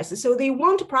the US. So they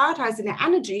want to prioritize their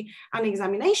energy on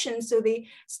examination, so they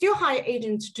still hire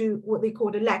agents to do what they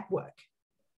call the legwork.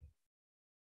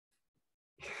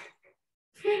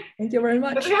 Thank you very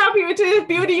much. Does it help you to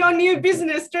build your new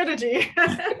business strategy?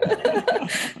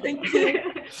 Thank you.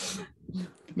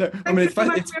 No, I mean,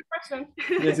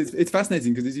 yes, it's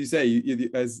fascinating because, as you say,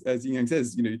 as Ying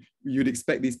says, you'd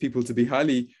expect these people to be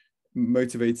highly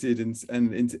motivated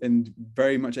and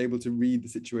very much able to read the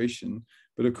situation.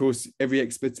 But of course, every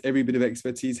bit of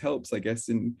expertise helps, I guess,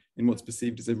 in what's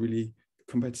perceived as a really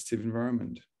competitive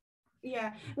environment.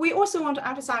 Yeah, we also want to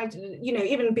emphasize,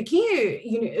 even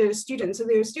Peking students,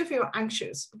 they still feel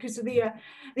anxious because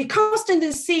they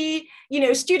constantly see,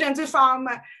 students from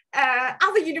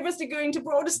other university going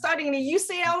abroad, studying in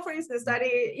UCL, for instance,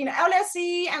 study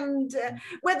LSE, and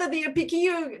whether their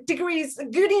PQ degree is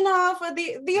good enough.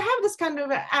 They have this kind of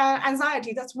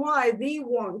anxiety. That's why they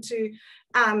want to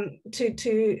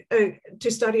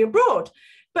study abroad.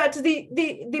 But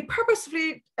they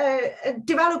purposefully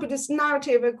developed this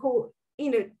narrative called,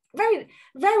 very,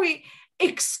 very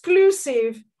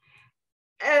exclusive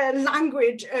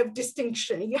language of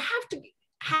distinction. You have to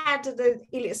have the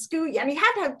elite school, and you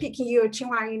have to have Peking U or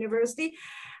Tsinghua University.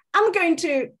 I'm going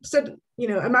to,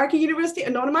 American University,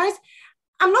 anonymized.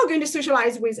 I'm not going to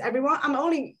socialize with everyone. I'm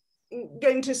only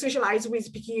going to socialize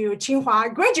with Peking U or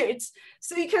Tsinghua graduates.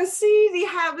 So you can see they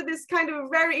have this kind of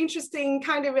very interesting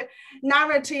kind of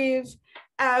narrative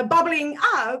bubbling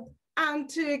up, and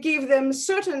to give them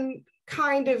certain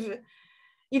kind of,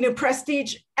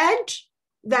 prestige edge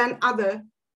than other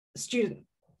student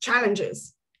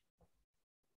challenges.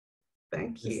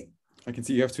 Thank you. Yes. I can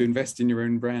see you have to invest in your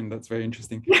own brand. That's very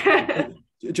interesting.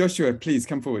 Joshua, please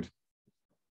come forward.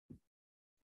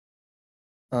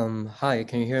 Hi,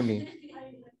 can you hear me?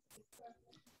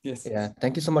 Yes. Yeah,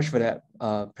 thank you so much for that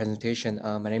presentation.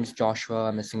 My name is Joshua.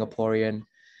 I'm a Singaporean.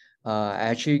 I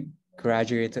actually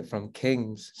graduated from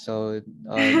King's, so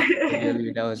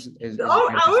really that was.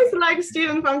 I always like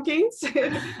students from King's.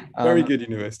 Very good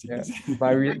university. Yeah.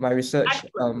 My research.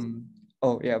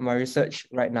 My research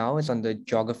right now is on the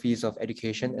geographies of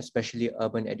education, especially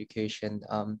urban education.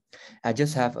 I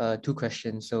just have 2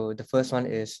 questions. So the first one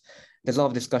is, there's a lot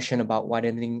of discussion about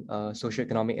widening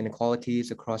socioeconomic inequalities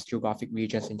across geographic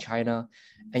regions in China.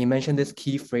 And you mentioned this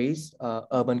key phrase,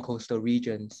 urban coastal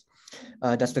regions.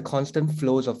 Does the constant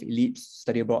flows of elite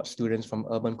study abroad students from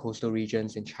urban coastal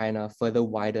regions in China further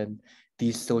widen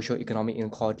these socioeconomic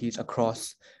inequalities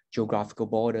across geographical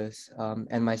borders?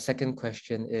 And my second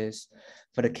question is,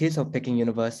 for the case of Peking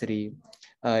University,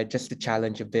 just to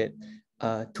challenge a bit,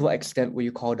 to what extent will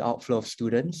you call the outflow of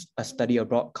students a study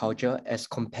abroad culture as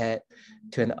compared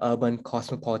to an urban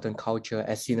cosmopolitan culture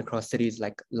as seen across cities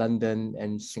like London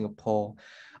and Singapore?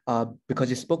 Because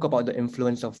you spoke about the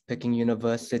influence of Peking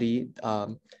University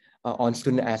on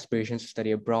student aspirations to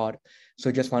study abroad.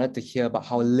 So just wanted to hear about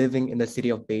how living in the city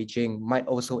of Beijing might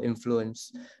also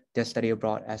influence their study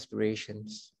abroad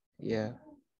aspirations. Yeah.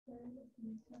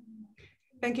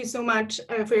 Thank you so much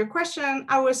for your question.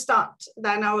 I will start,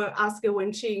 then I will ask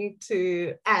Wenqin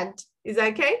to add. Is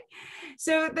that okay?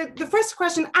 So the first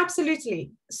question,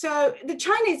 absolutely. So the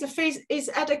China is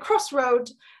at a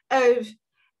crossroad of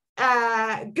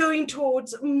going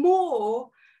towards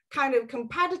more kind of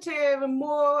competitive,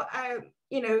 more,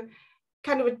 you know,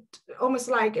 kind of almost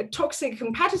like a toxic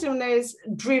competitiveness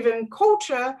driven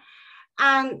culture,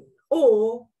 and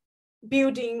or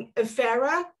building a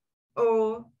fairer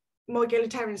or more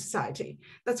egalitarian society.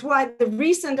 That's why the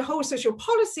recent whole social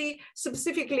policy,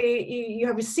 specifically, you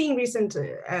have seen recent,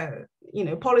 you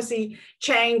know, policy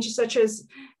change, such as,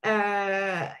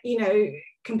 you know,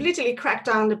 completely crack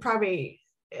down the private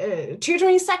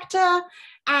tutoring sector,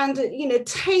 and, you know,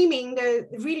 taming the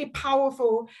really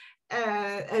powerful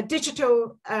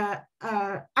digital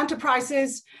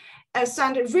enterprises,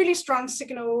 send a really strong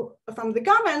signal from the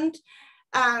government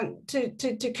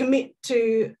to commit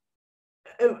to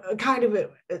a kind of a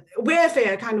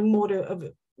welfare kind of model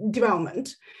of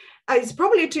development. It's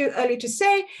probably too early to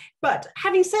say, but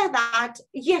having said that,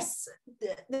 yes,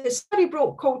 the study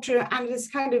abroad culture and this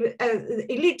kind of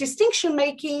elite distinction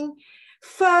making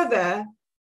further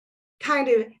kind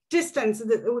of distance,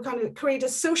 that we kind of create a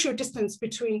social distance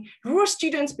between rural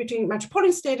students, between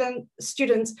metropolitan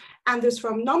students, and those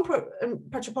from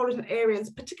non-metropolitan areas,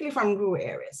 particularly from rural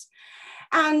areas.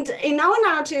 And in our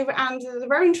narrative, and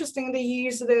very interesting, they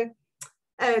use the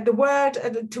word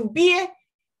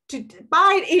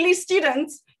by elite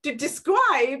students to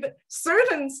describe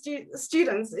certain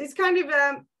students. It's kind of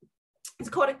it's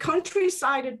called a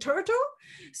countryside turtle.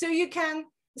 So you can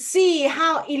see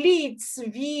how elites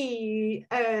view,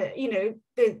 you know,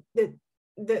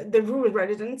 the rural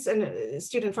residents and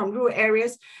students from rural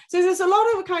areas. So there's a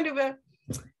lot of kind of a,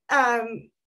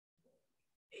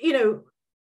 you know,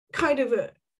 kind of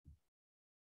a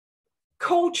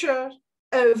culture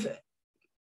of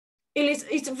elites.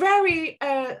 It's very,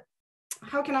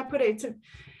 how can I put it? It's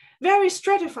very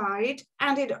stratified,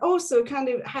 and it also kind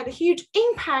of had a huge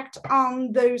impact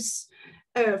on those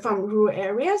from rural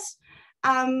areas.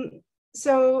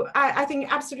 So I think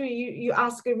absolutely you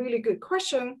ask a really good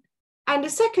question. And the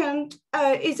second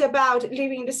is about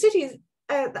living in the cities.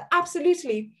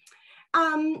 Absolutely.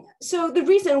 So the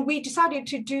reason we decided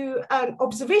to do an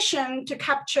observation to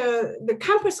capture the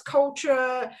campus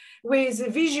culture with a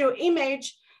visual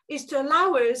image is to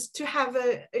allow us to have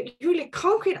a really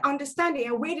concrete understanding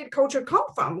of where did culture come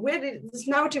from, where did this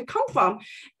narrative come from.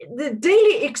 The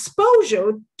daily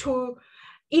exposure to,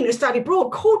 you know, study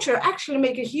abroad culture actually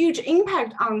make a huge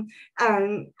impact on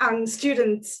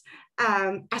students'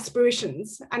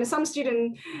 aspirations. And some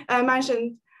student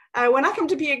mentioned, when I come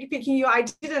to Peking U, I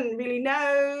didn't really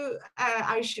know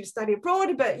I should study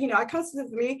abroad, but, you know, I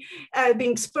constantly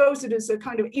being exposed to this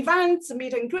kind of events,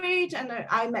 meet and greet, and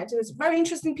I met these very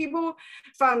interesting people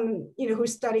from, you know,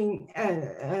 who's studying,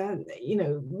 you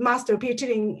know, master PhD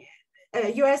in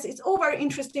US. It's all very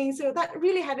interesting. So that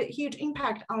really had a huge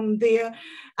impact on their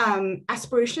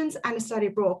aspirations and the study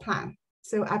abroad plan.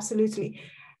 So absolutely.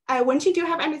 Wenqin, do you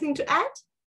have anything to add?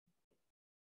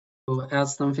 To add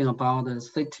something about the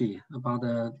city, about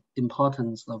the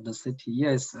importance of the city.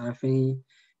 Yes, I think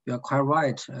you are quite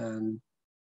right.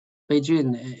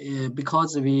 Beijing,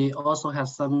 because we also have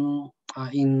some,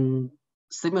 in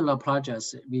similar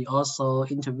projects, we also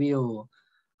interview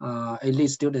elite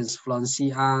students from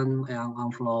Xi'an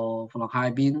and from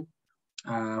Harbin,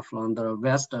 from the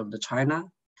west of the China.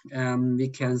 And we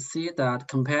can see that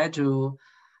compared to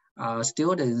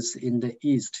students in the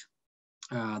east,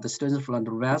 the students from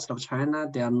the rest of China,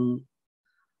 then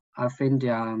I think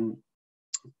their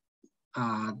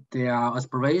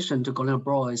aspiration to go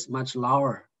abroad is much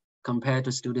lower compared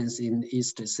to students in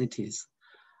east cities.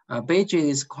 Beijing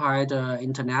is quite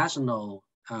international,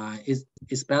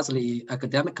 especially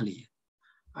academically.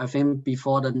 I think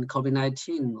before the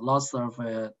COVID-19, lots of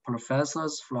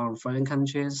professors from foreign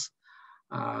countries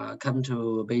come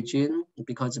to Beijing,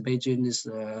 because Beijing is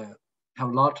have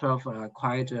a lot of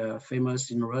quite famous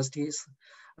universities.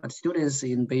 Students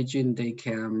in Beijing, they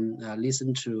can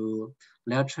listen to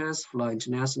lectures from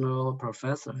international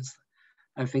professors.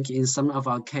 I think in some of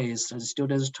our cases, the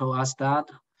students told us that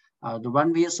the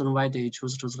one reason why they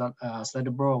choose to study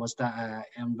abroad was that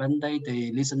one day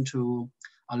they listened to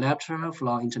a lecture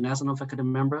from international faculty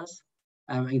members,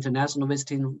 international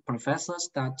visiting professors,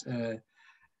 that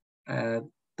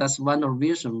that's one of the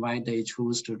reasons why they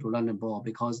choose to learn abroad,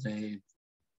 because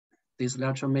this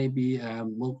lecture may be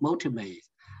motivate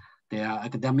their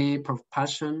academic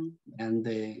passion, and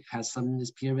they have some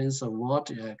experience of what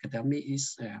academic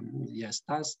is. Yes,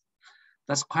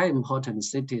 that's quite important.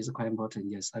 City is quite important.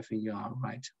 Yes, I think you are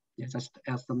right. Yeah, just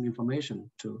add some information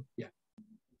to, yeah.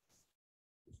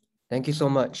 Thank you so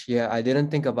much. Yeah, I didn't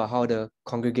think about how the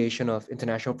congregation of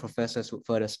international professors would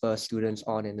further spur students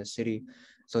on in the city.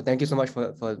 So thank you so much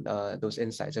for those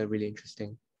insights. They're really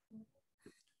interesting.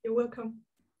 You're welcome.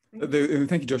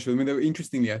 Thank you, Joshua. I mean,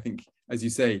 interestingly, I think, as you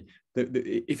say, that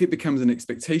if it becomes an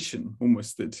expectation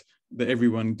almost that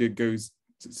everyone goes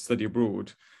to study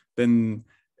abroad, then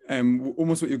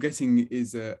almost what you're getting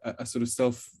is a sort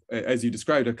of as you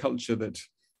described, a culture that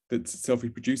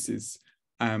self-reproduces,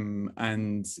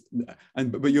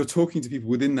 but you're talking to people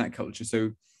within that culture,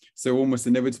 so almost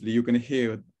inevitably you're going to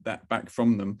hear that back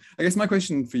from them. I guess my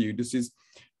question for you just is,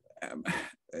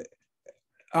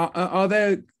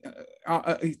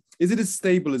 is it as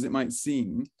stable as it might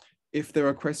seem if there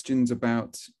are questions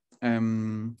about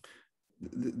the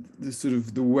sort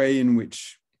of the way in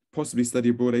which possibly study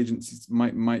abroad agencies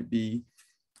might be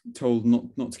told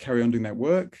not to carry on doing that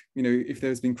work? You know, if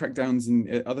there's been crackdowns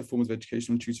in other forms of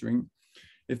educational tutoring,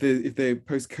 if they're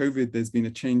post-COVID, there's been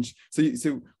a change. So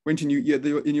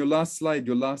Wenqin, in your last slide,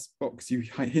 your last box, you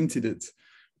hinted at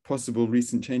possible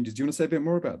recent changes. Do you want to say a bit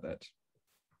more about that?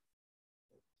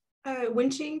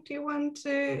 Wenqin, do you want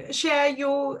to share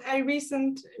your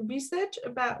recent research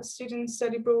about student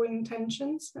study abroad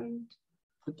intentions?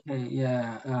 Okay,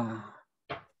 yeah.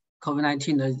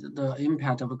 COVID-19, the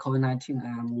impact of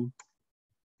COVID-19,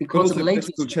 because also of the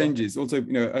latest changes, also,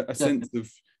 you know, a sense of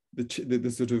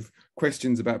the sort of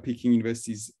questions about Peking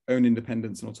University's own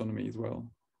independence and autonomy as well.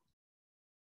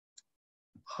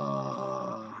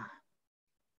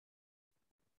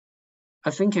 I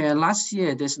think last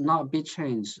year there's not a big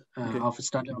change of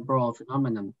study abroad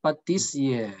phenomenon, but this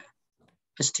year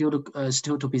is still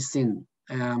to be seen.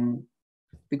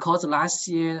 Because last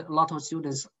year a lot of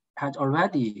students had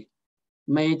already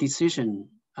made decision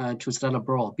to study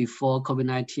abroad before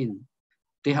COVID-19.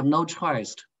 They have no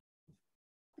choice.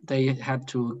 They had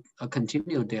to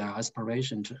continue their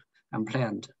aspiration and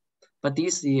planned. But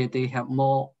this year they have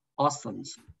more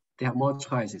options. They have more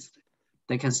choices.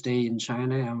 They can stay in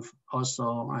China, and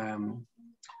also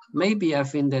maybe I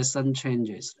think there's some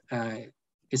changes,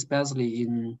 especially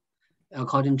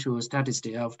according to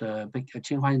statistics of the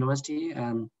Tsinghua University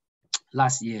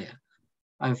last year.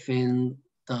 I think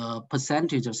the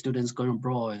percentage of students going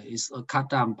abroad is cut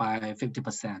down by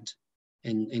 50%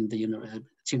 in the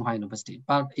Tsinghua University,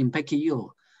 but in Peking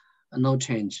U, no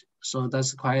change. So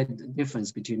that's quite a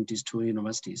difference between these two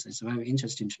universities. It's very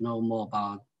interesting to know more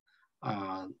about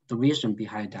the reason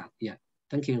behind that. Yeah,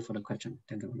 thank you for the question.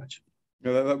 Thank you very much.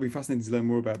 Yeah, that'd be fascinating to learn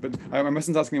more about. But I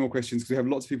mustn't ask any more questions because we have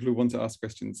lots of people who want to ask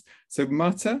questions. So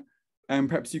Marta,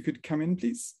 perhaps you could come in,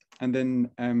 please, and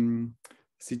then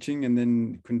Siqing, and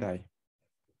then Kundai.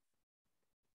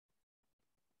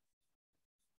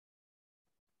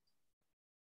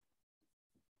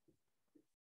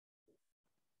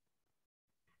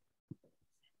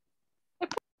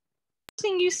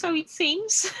 You, so it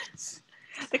seems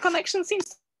the connection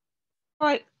seems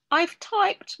right. I've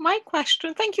typed my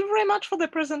question. Thank you very much for the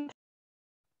presentation.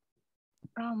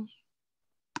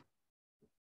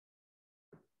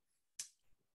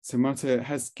 So Marta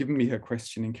has given me her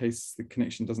question in case the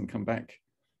connection doesn't come back.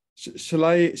 Shall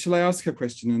I ask her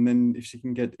question, and then if she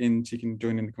can get in, she can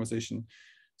join in the conversation.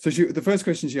 So the first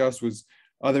question she asked was,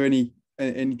 are there any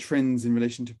trends in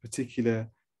relation to particular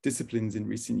disciplines in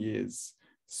recent years?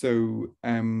 So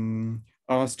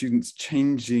are students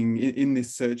changing in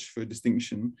this search for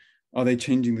distinction? Are they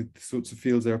changing the sorts of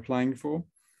fields they're applying for,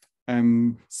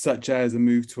 such as a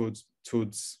move towards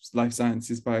life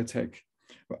sciences, biotech?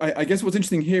 I guess what's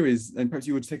interesting here is, and perhaps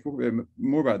you would take a bit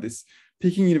more about this,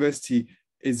 Peking University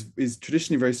is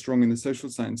traditionally very strong in the social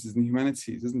sciences and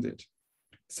humanities, isn't it?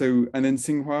 So, and then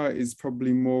Tsinghua is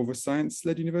probably more of a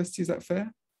science-led university, is that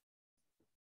fair?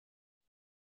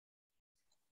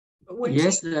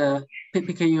 Yes,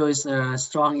 PKU is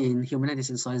strong in humanities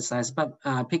and social science, but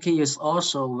PKU is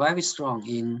also very strong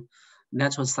in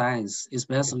natural science,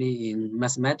 especially in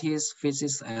mathematics,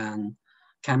 physics, and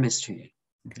chemistry.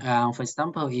 Okay. For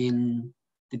example, in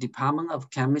the Department of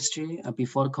Chemistry,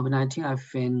 before COVID-19, I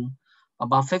think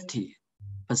about 50%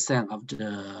 of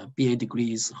the BA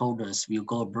degrees holders will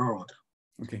go abroad.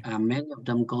 Okay. Many of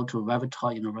them go to very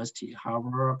top university,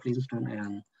 Harvard, Princeton,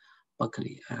 and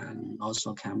Berkeley, and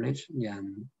also Cambridge.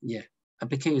 And yeah,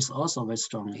 PK is also very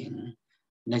strong in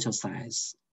natural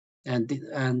science. And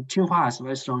Tsinghua is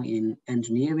very strong in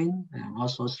engineering and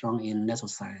also strong in natural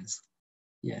science.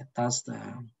 Yeah, that's the,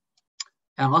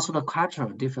 and also the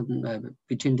culture different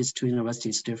between these two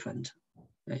universities different.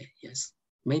 Yes,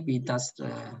 maybe that's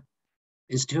the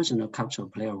institutional culture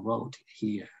play a role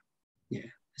here. Yeah,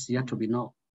 it's yet to be known.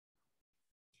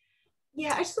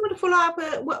 Yeah, I just want to follow up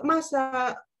what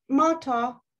Marta,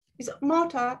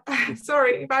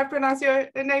 sorry if I pronounce your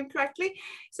name correctly.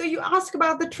 So you ask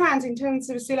about the trends in terms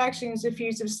of selections of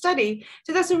fields of study.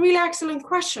 So that's a really excellent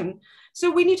question, So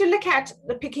we need to look at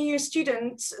the Peking U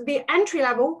students, the entry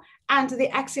level and the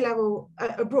exit level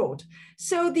abroad.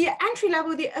 So the entry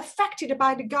level, they're affected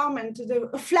by the government, the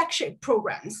flagship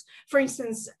programs. For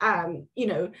instance, you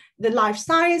know, the life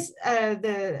science,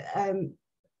 the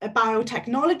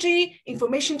biotechnology,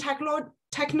 information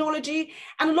technology,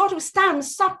 and a lot of STEM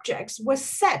subjects were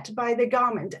set by the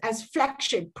government as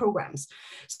flagship programs.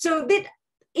 So that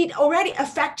it already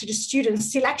affected the student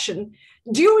selection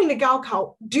during the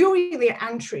Gaokao, during their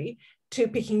entry to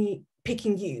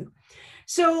Peking U.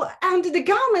 So, and the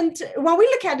government, when we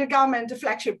look at the government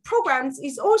flagship programs,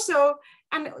 is also,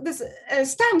 and this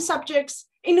STEM subjects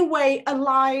in a way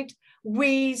allied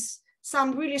with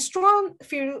some really strong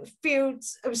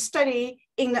fields of study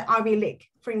in the Ivy League,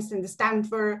 for instance,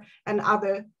 Stanford and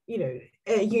other, you know,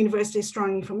 universities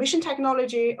strong information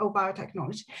technology or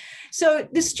biotechnology. So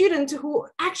the student who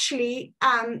actually,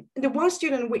 the one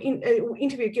student we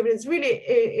interviewed gave us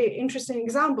really interesting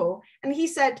example, and he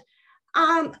said,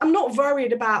 I'm not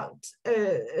worried about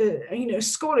you know,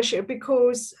 scholarship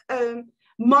because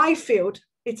my field,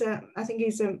 I think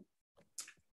it's a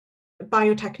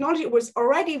biotechnology, was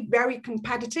already very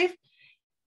competitive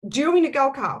during the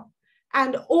Gaokao,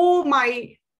 and all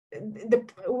my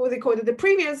what they call it, the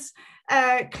previous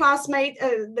classmate,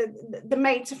 the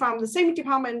mates from the same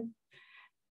department,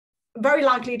 very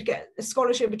likely to get a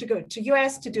scholarship to go to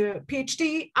US to do a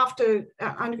PhD after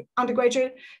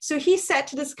undergraduate. So he said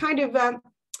this kind of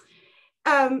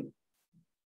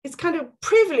it's kind of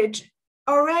privilege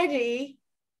already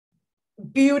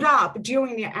built up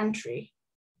during their entry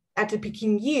at the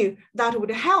Peking U that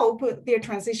would help their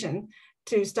transition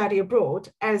to study abroad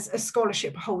as a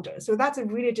scholarship holder. So that's a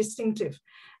really distinctive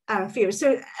field.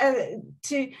 So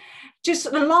to just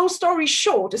a long story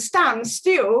short, STEM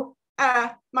still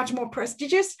much more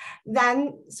prestigious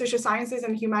than social sciences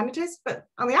and humanities. But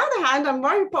on the other hand, I'm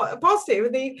very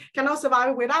positive they cannot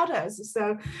survive without us.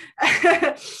 So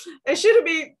it should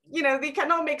be, you know, they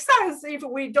cannot make sense if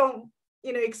we don't,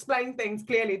 you know, explain things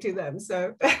clearly to them.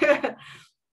 So I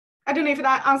don't know if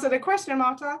that answered the question,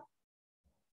 Marta.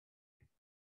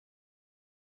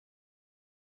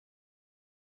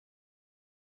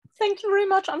 Thank you very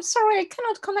much. I'm sorry, I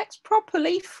cannot connect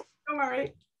properly. Don't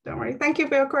worry. Don't worry. Thank you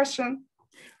for your question.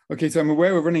 Okay, so I'm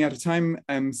aware we're running out of time.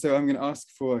 So I'm going to ask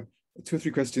for 2 or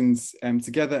 3 questions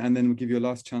together, and then we'll give you a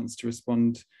last chance to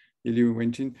respond, Liu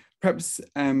and Wenqin. Perhaps,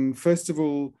 first of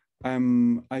all,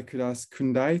 I could ask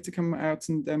Kundai to come out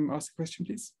and ask a question,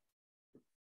 please.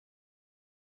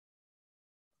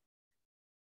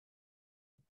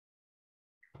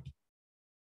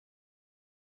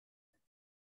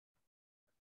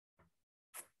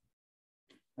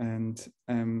 And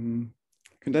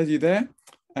Kundai, are you there?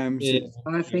 Yeah.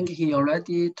 I think he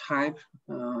already typed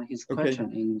his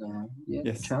question in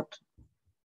the chat.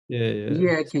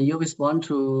 Yeah, can you respond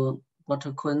to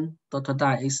Dr. Kun? Dr.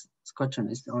 Dai's question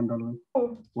is on the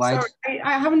white. Sorry,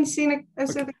 I haven't seen it.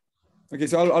 Okay,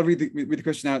 so I'll read the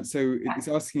question out. So it's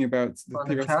asking about the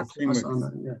theoretical frameworks.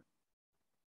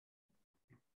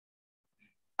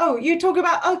 Oh, you talk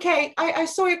about, okay, I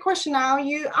saw your question now.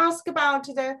 You ask about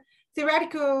the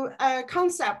theoretical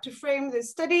concept to frame the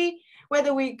study,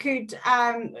 whether we could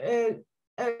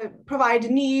provide a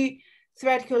new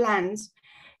theoretical lens.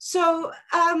 So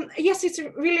yes, it's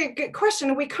a really good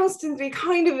question. We constantly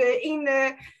kind of in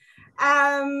a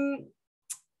kind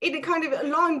of a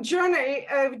long journey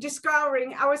of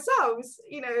discovering ourselves,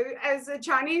 you know, as a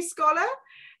Chinese scholar,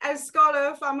 as a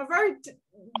scholar from a very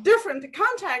different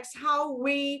context, how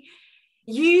we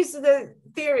use the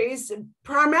theories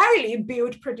primarily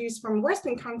produced from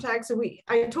Western context.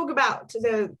 I talk about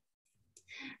the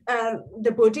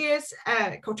Bourdieu's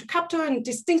cultural capital and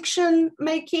distinction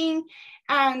making,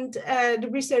 and the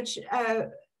research,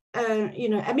 you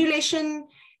know, emulation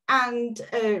and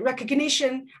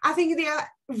recognition. I think they are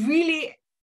really,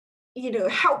 you know,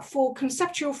 helpful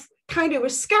conceptual kind of a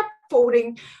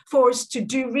scaffolding for us to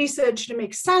do research to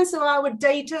make sense of our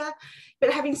data.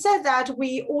 But having said that,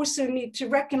 we also need to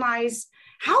recognize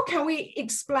how can we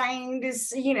explain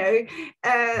this, you know,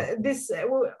 this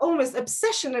almost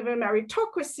obsession of a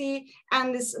meritocracy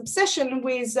and this obsession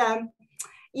with,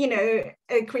 you know,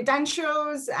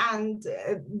 credentials and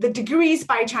the degrees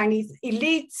by Chinese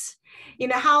elites. You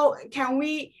know, how can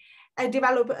we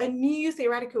develop a new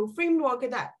theoretical framework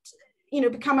that, you know,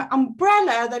 become an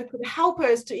umbrella that could help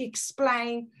us to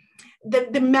explain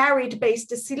the merit-based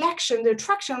selection, the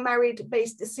attraction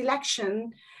merit-based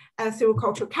selection through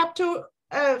cultural capital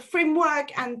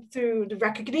framework and through the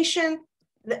recognition,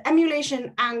 the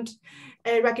emulation and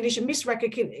recognition,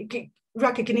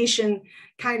 misrecognition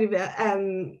kind of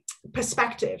a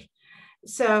perspective.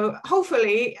 So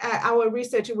hopefully our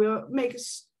research will make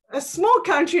a small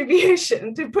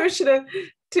contribution to push the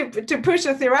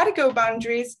theoretical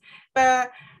boundaries,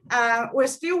 but we're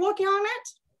still working on it.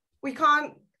 We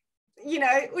can't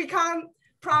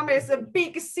promise a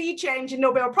big sea change in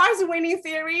Nobel Prize winning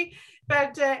theory,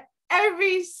 but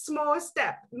every small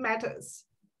step matters.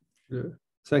 Yeah.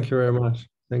 Thank you very much.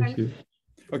 Thank you.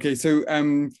 Okay, so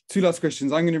two last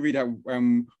questions. I'm going to read out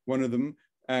one of them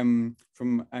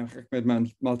from Ahmed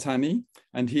Maltani,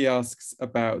 and he asks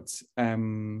about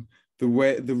the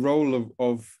role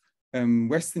of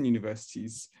Western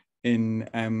universities in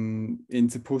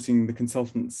supporting the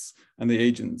consultants and the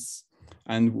agents,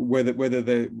 and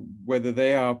whether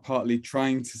they are partly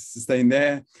trying to sustain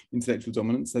their intellectual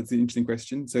dominance. That's an interesting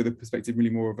question. So the perspective really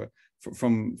more of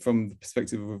from the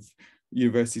perspective of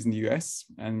universities in the US.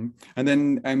 And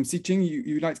then Xijing,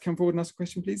 you'd like to come forward and ask a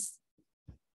question, please?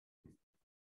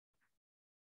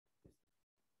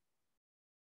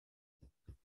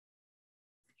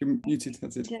 You're muted,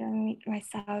 that's it. Did I mute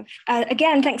myself?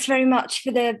 Again, thanks very much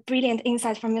for the brilliant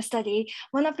insights from your study.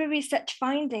 One of the research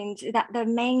findings is that the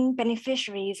main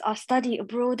beneficiaries are study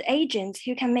abroad agents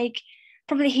who can make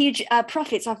probably huge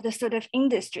profits of the sort of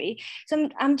industry. So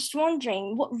I'm just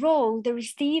wondering what role the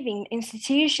receiving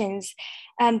institutions,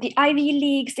 the Ivy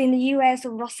Leagues in the US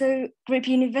or Russell Group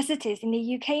universities in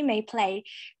the UK may play.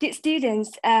 Did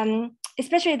students,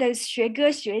 especially those 学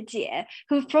哥学姐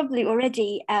who've probably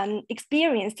already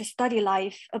experienced the study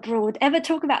life abroad, ever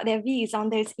talk about their views on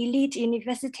those elite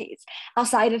universities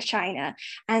outside of China,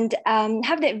 and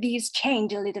have their views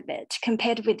changed a little bit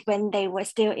compared with when they were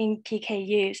still in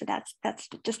PKU? So that's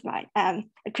just my a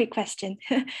quick question.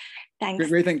 Thanks.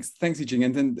 Great, thanks, Xijing.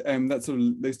 And then that's sort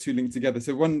of those two linked together.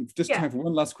 So time for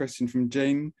one last question from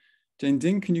Jane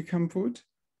Ding. Can you come forward?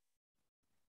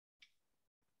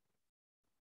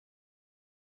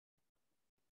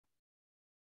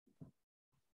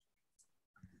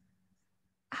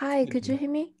 Hi, could you hear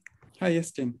me? Hi,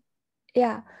 yes, Jane.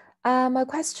 Yeah, my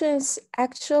question is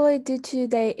actually due to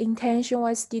the intention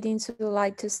of students who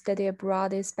like to study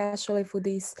abroad, especially for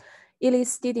these elite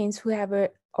students who have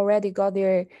already got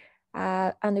their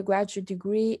undergraduate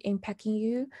degree in Peking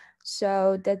U.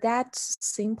 So that's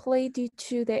simply due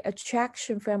to the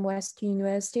attraction from Western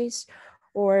universities,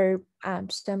 or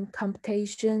some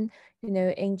competition.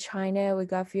 In China, we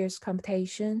got fierce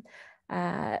competition.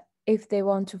 If they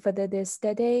want to further their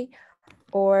study,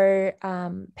 or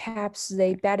perhaps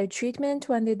they better treatment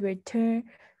when they return.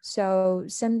 So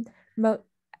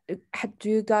do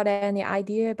you got any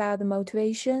idea about the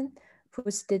motivation for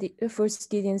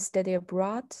students study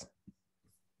abroad?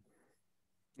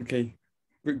 Okay,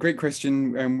 great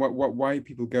question. Why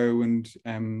people go and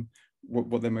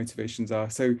what their motivations are.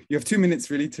 So you have 2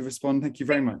 minutes really to respond. Thank you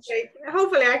very much.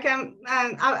 Hopefully I can,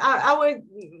 I will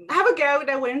have a go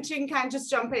that Wenqin can just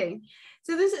jump in.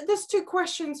 So there's two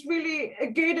questions really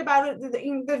good about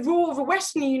the role of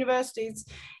Western universities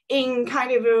in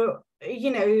kind of,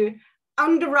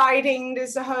 underwriting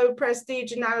this whole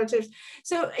prestige narrative.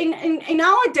 So in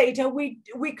our data, we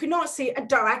could not see a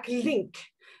direct link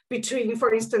between,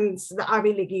 for instance, the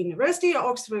Ivy League University,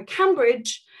 Oxford,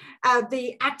 Cambridge,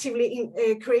 they actively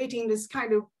creating this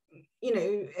kind of,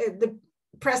 the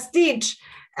prestige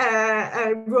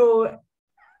role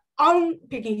on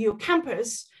Peking U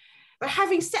campus. But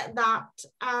having said that,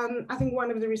 I think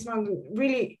one of the respondents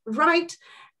really right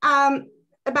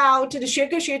about the 学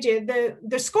哥学姐,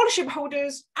 the scholarship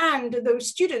holders and those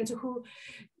students who,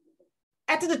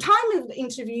 at the time of the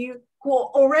interview, who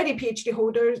are already PhD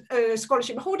holders,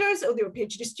 scholarship holders, or they were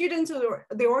PhD students, or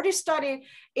they already studied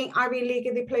in Ivy League,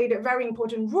 and they played a very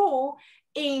important role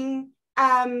in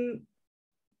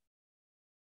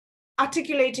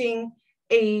articulating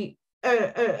a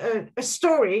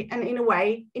story, and in a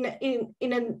way, in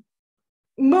a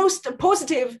most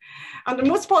positive, on the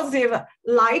most positive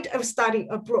light of studying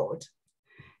abroad.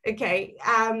 Okay,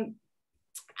 and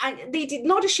they did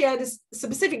not share this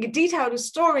specific detailed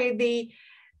story. They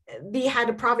had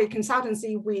a private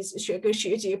consultancy with 学哥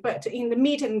学姐, but in the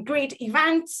meet and greet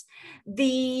events,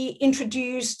 they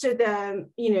introduced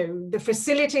the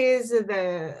facilities,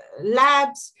 the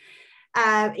labs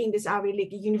in these Ivy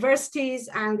League universities,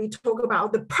 and they talk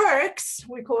about the perks,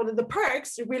 we call it the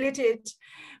perks related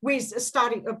with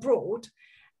studying abroad.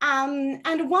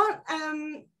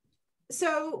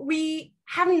 So we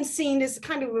haven't seen this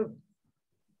kind of a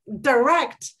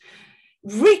direct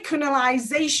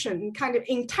recolonization kind of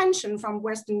intention from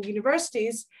Western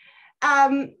universities.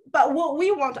 But what we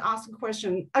want to ask a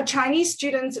question, are Chinese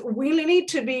students willing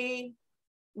to be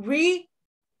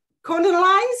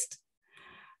recolonized?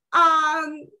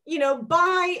 you know,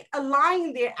 by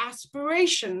aligning their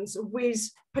aspirations with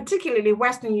particularly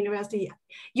Western University,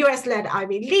 US-led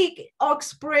Ivy League,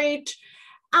 Oxford,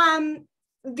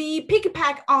 the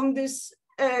piggyback on this,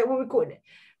 what we call it,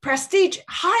 prestige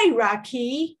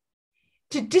hierarchy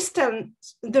to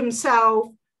distance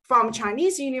themselves from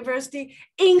Chinese university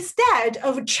instead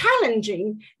of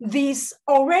challenging these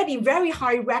already very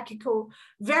hierarchical,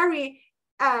 very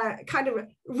kind of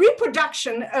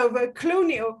reproduction of a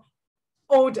colonial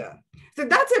order. So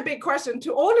that's a big question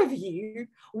to all of you.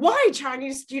 Why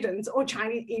Chinese students or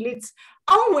Chinese elites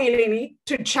unwillingly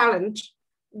to challenge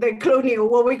the colonial,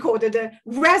 what we call the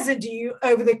residue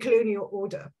of the colonial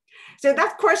order? So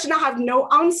that question I have no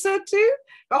answer to,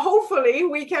 but hopefully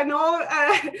we can all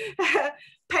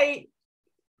pay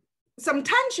some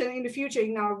attention in the future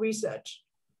in our research.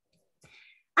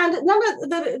 And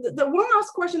the one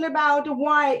last question about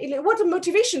why, what are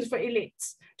motivations for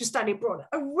elites to study abroad?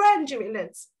 A range of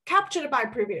elites captured by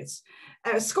previous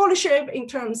scholarship in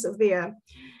terms of their,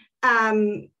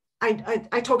 I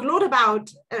talk a lot about,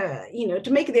 you know,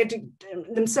 to make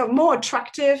themselves more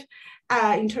attractive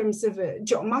in terms of a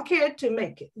job market, to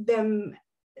make them,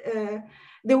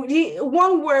 the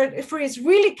one word phrase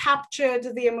really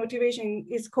captured their motivation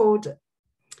is called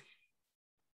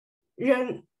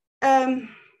人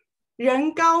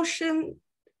高升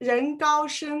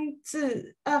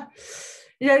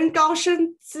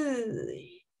自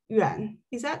远.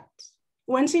 Is that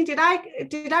Wenqin? Did I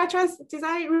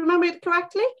remember it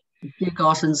correctly? 居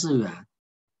高声自远.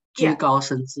 居高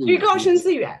声自远. 居高声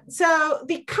自远. So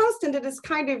the constant is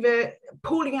kind of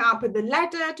pulling up the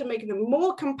ladder to make them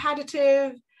more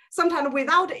competitive, sometimes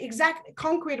without exact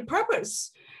concrete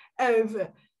purpose of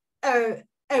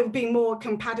being more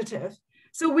competitive.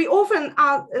 So we often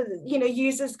you know,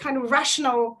 use this kind of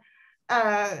rational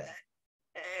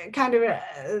kind of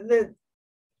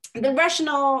the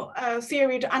rational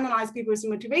theory to analyze people's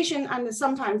motivation, and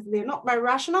sometimes they're not very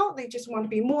rational, they just want to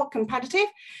be more competitive.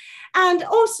 And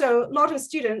also a lot of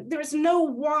students, there is no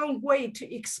one way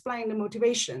to explain the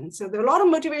motivation. So there are a lot of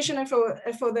motivation for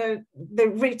the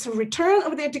rates of return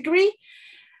of their degree,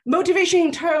 motivation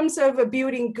in terms of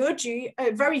building Geji,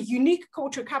 a very unique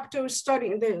cultural capital,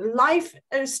 studying the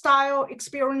lifestyle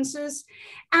experiences,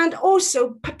 and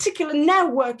also particular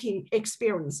networking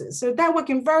experiences. So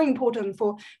networking very important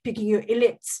for picking your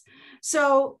elites.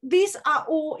 So these are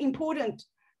all important,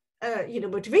 you know,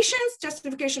 motivations,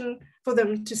 justification for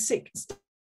them to seek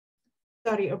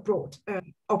study abroad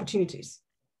opportunities.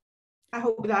 I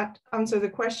hope that answered the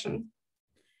question.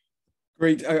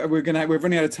 Great. We're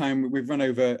running out of time. We've run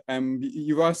over.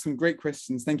 You asked some great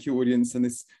questions. Thank you, audience. And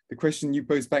the question you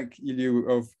posed back, Yilu,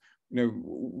 of, you know,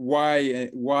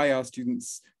 why are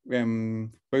students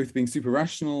both being super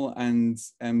rational and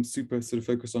super sort of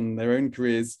focused on their own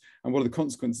careers, and what are the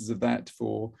consequences of that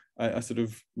for a sort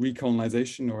of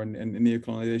recolonization or a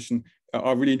neocolonization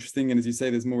are really interesting. And as you say,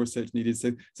 there's more research needed.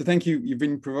 So thank you. You've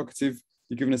been provocative.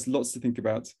 You've given us lots to think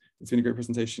about. It's been a great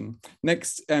presentation.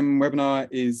 Next webinar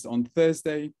is on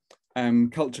Thursday,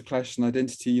 Culture Clash and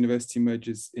Identity University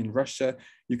Mergers in Russia.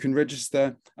 You can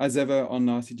register as ever on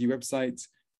our CGHE website,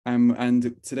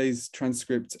 and today's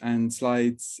transcript and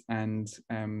slides and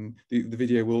the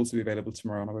video will also be available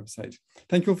tomorrow on our website.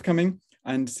 Thank you all for coming,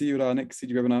 and see you at our next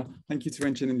CGHE webinar. Thank you to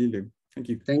Wenqin and Lilu. Thank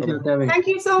you. Thank you, David. Thank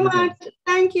you so much.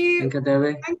 Thank you. Thank you,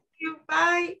 David. Thank you.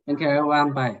 Bye. Thank you,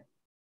 everyone. Bye.